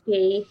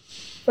 Mikowski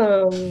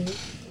from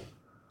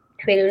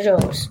Trader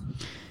Joe's.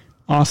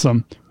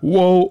 Awesome.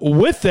 Well,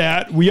 with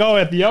that, we are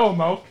at the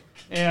Alamo,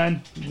 and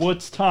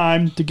it's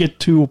time to get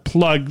to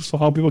plugs so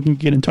how people can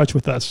get in touch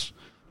with us.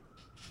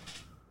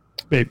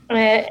 Babe.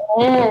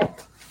 Oh,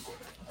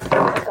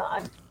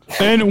 God.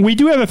 And we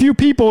do have a few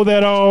people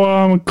that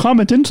are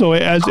commenting. So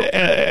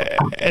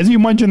as you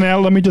mentioned that,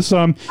 let me just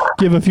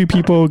give a few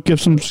people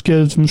give some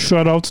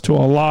shout outs to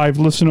our live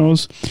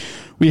listeners.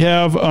 We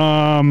have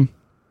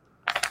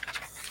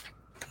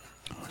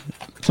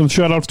some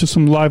shout outs to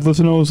some live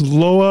listeners.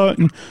 Loa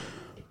and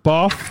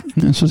Boff.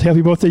 It says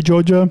happy birthday,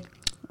 Georgia.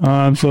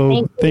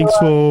 So thanks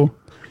for.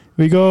 Here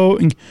we go.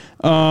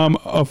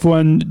 A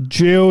friend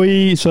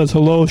Joey says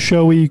hello,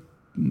 Joey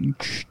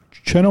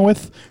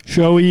Chenoweth.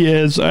 Joey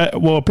is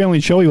apparently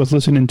Joey was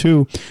listening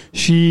too.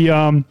 She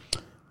Joey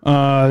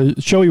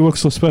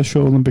works for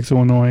Special Olympics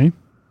Illinois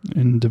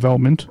in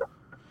development.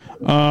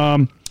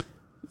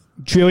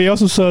 Joey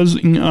also says,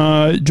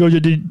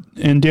 Georgia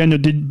and Daniel,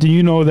 do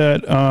you know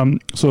that?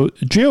 So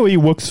Joey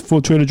works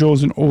for Trader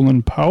Joe's in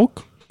Orland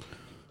Park.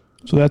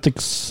 So that's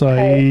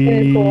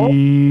exciting. Cool.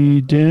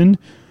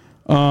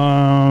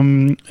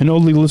 An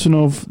early listener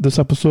of this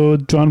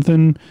episode,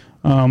 Jonathan.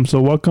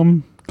 So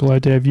welcome.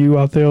 Glad to have you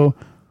out there.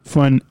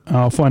 Friend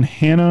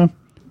Hannah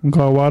from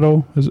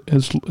Colorado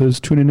is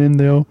tuning in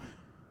there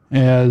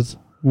as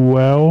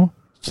well.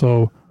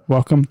 So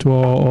welcome to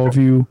all of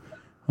you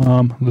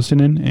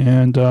listening.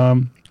 And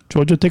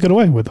Georgia, take it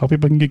away with how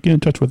people can get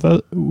in touch with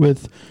us.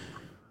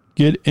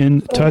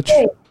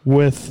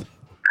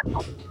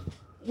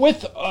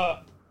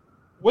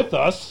 With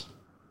us.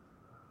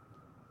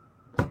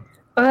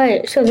 All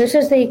right, so this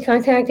is the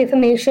contact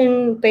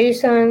information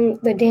based on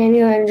the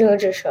Daniel and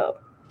Georgia show.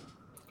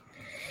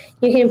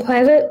 You can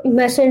private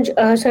message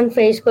us on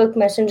Facebook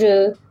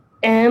Messenger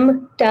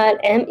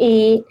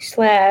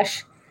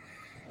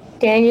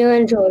m.me/Daniel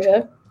and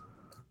Georgia.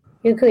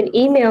 You could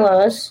email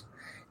us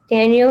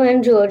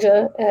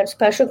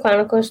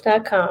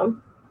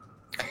DanielandGeorgia@specialchronicles.com.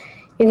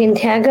 You can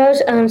tag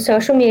us on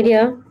social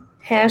media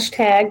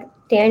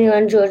 #Daniel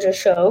and Georgia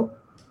Show.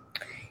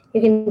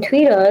 You can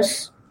tweet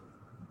us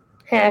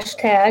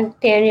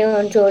 #Daniel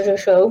and Georgia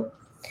Show.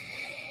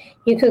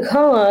 You could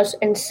call us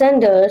and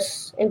send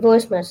us a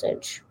voice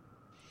message.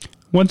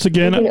 Once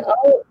again, I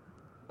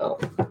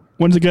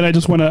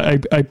just want to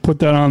I put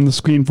that on the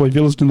screen for if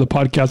you're listening to the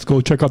podcast.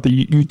 Go check out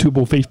the YouTube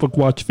or Facebook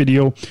watch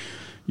video.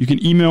 You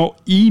can email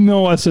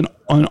us an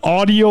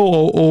audio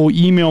or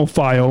email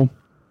file.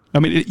 I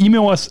mean,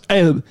 email us.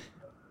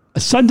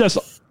 Send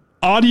us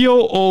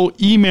audio or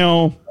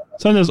email.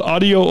 Send us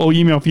audio or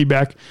email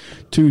feedback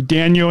to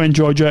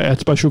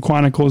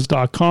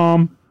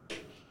DanielandGeorgia@specialchronicles.com.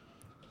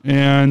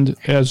 And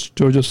as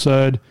Georgia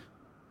said,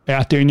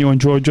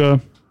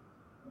 @DanielandGeorgia.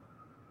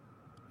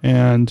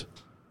 And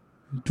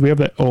do we have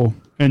that? Oh,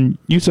 and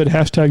you said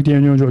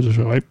 #Daniel and Georgia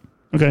Show, right?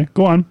 Okay,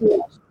 go on. Yes.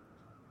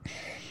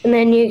 And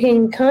then you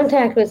can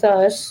contact with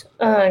us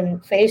on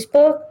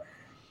Facebook,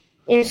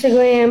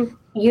 Instagram,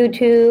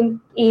 YouTube,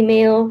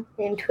 email,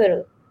 and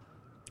Twitter.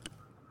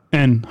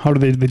 And how do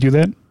they do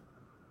that?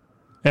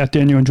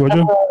 @Daniel and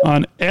Georgia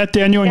on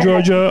 @Daniel and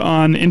Georgia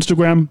on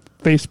Instagram,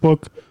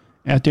 Facebook,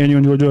 @Daniel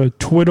and Georgia.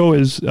 Twitter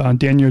is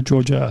Daniel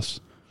Georgia S.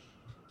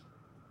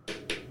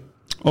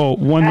 Oh,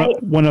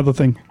 one other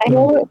thing. I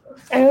don't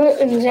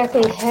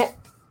exactly.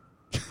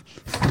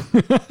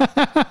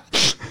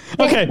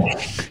 Okay.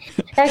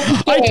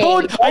 I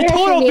told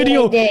our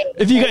video.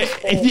 If you guys,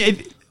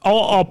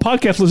 our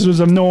podcast listeners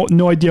have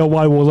no idea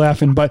why we're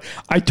laughing, but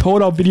I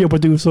told our video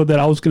producer that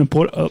I was going to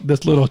put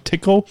this little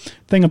tickle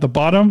thing at the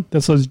bottom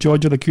that says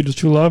 "Georgia, the cutest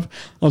true love."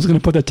 I was going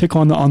to put that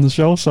tickle on the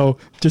show. So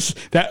just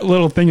that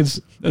little thing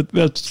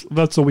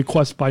that's a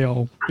request by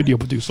our video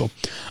producer.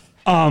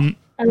 I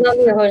love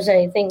you,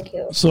 Jose. Thank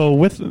you. So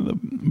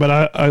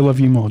but I love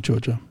you more,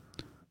 Georgia.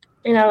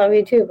 And I love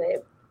you too,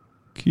 babe.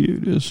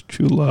 Cutest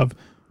true love.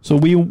 So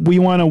we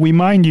want to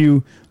remind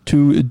you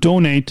to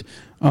donate.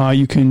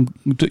 You can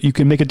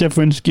make a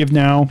difference. Give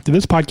now to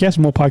this podcast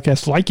and more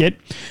podcasts like it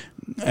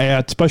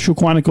at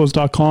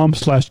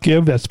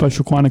specialchronicles.com/give. That's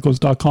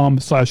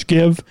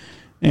specialchronicles.com/give,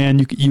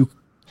 and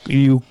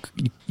you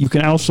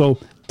can also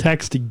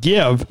text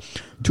give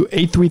to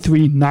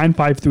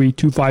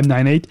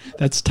 833-953-2598.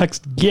 That's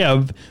text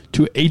give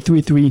to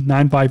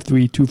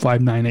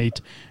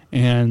 833-953-2598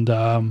 and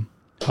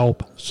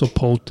help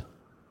support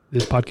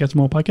this podcast and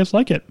more podcasts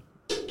like it.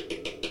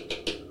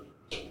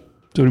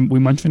 Did we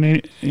mention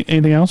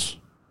anything else?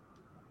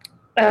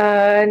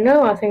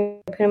 No, I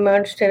think pretty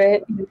much did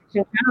it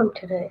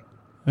today.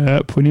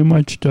 Pretty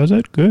much does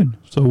it. Good.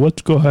 So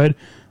let's go ahead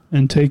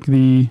and take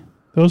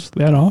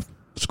that off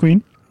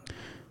screen.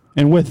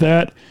 And with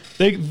that,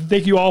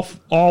 thank you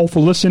all for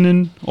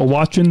listening or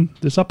watching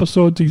this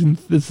episode.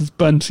 This has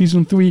been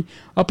season 3,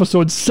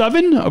 episode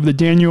 7 of the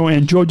Daniel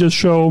and Georgia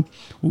Show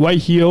right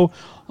here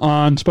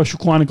on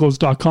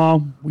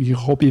SpecialChronicles.com. We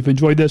hope you've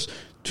enjoyed this.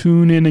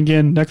 Tune in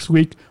again next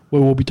week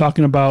where we'll be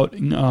talking about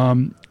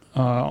on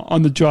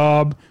the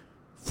job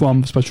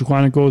from Special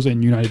Chronicles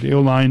and United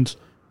Airlines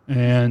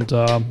and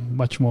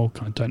much more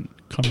content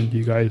coming to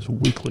you guys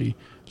weekly.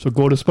 So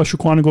go to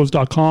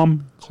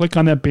SpecialChronicles.com, click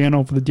on that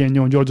banner for the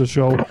Daniel and Georgia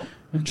Show,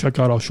 and check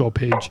out our show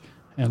page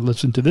and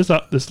listen to this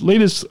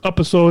latest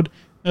episode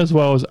as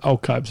well as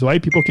archives.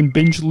 Right? People can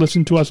binge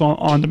listen to us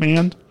on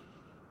demand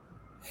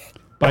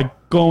by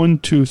going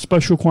to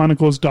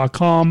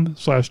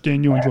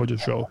specialchronicles.com/Daniel and Georgia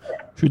Show.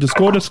 Should just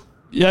go to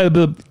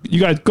you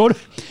guys go to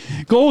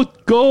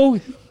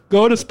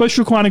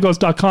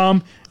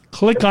specialchronicles.com,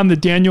 click on the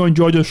Daniel and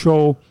Georgia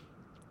Show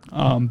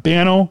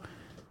banner,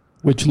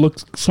 which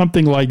looks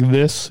something like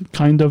this,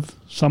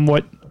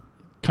 somewhat,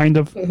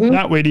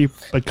 not really,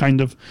 but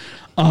kind of.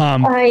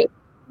 And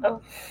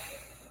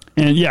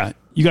yeah,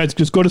 you guys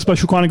just go to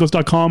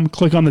specialchronicles.com,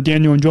 click on the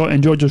Daniel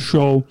and Georgia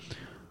Show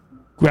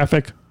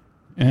graphic,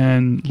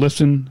 and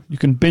listen. You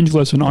can binge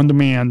listen on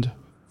demand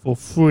for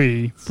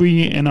free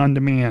and on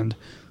demand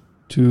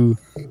to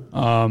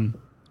the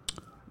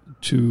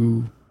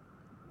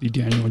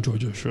Daniel and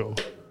Georgia Show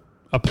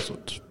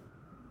episodes.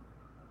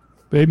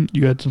 Babe,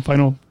 you had some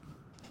final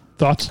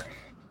thoughts?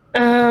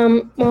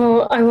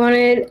 Well, I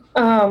wanted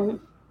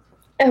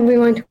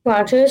everyone to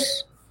watch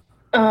this.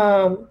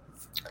 Rob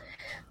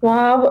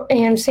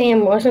and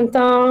Sam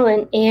Rosenthal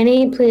and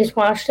Annie, please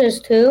watch this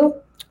too.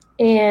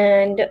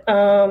 And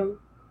so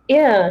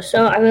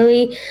I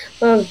really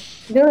love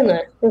doing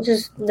this. This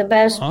is the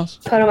best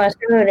part of my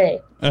Saturday.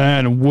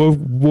 And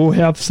we'll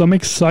have some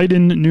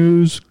exciting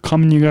news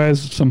coming, you guys.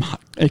 Some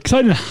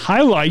exciting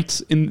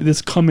highlights in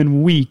this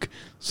coming week.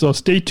 So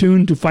stay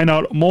tuned to find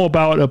out more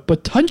about a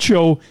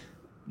potential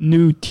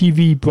new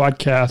TV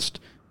broadcast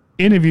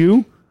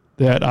interview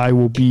that I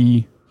will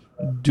be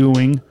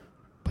doing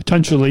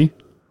potentially.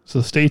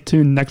 So stay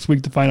tuned next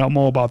week to find out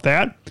more about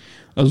that,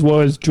 as well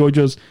as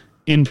Georgia's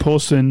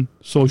in-person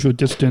social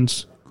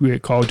distance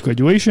college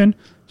graduation.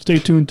 Stay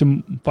tuned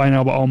to find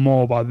out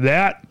more about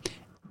that.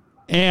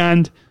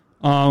 And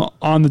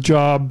on the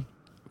job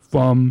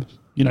from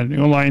United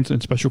Airlines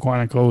and Special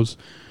Chronicles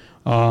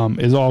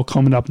is all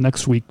coming up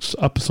next week's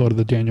episode of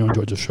the Daniel and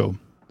Georgia Show.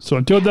 So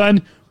until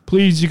then,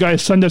 please, you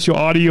guys send us your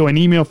audio and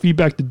email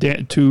feedback to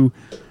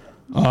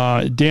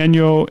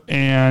Daniel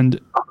and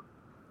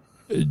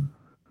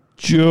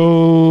Georgia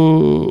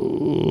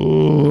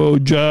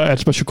at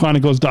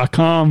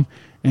specialchronicles.com,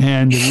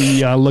 and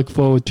we look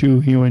forward to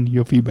hearing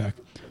your feedback.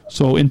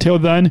 So until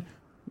then,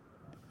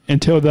 you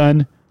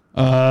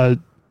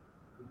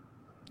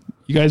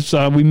guys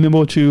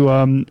remember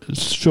to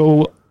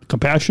show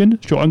compassion,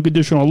 show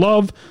unconditional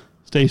love,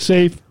 stay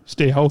safe,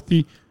 stay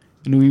healthy,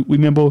 and we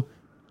remember,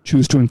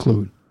 choose to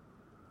include.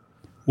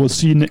 We'll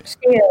see you next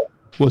week.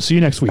 Yeah. See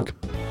you next week.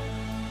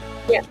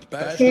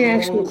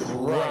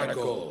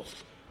 Chronicles,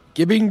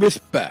 giving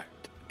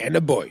respect and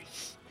a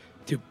voice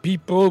to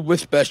people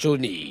with special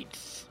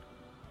needs.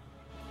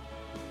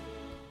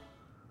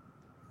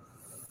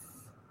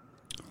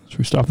 Should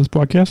we stop this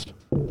podcast?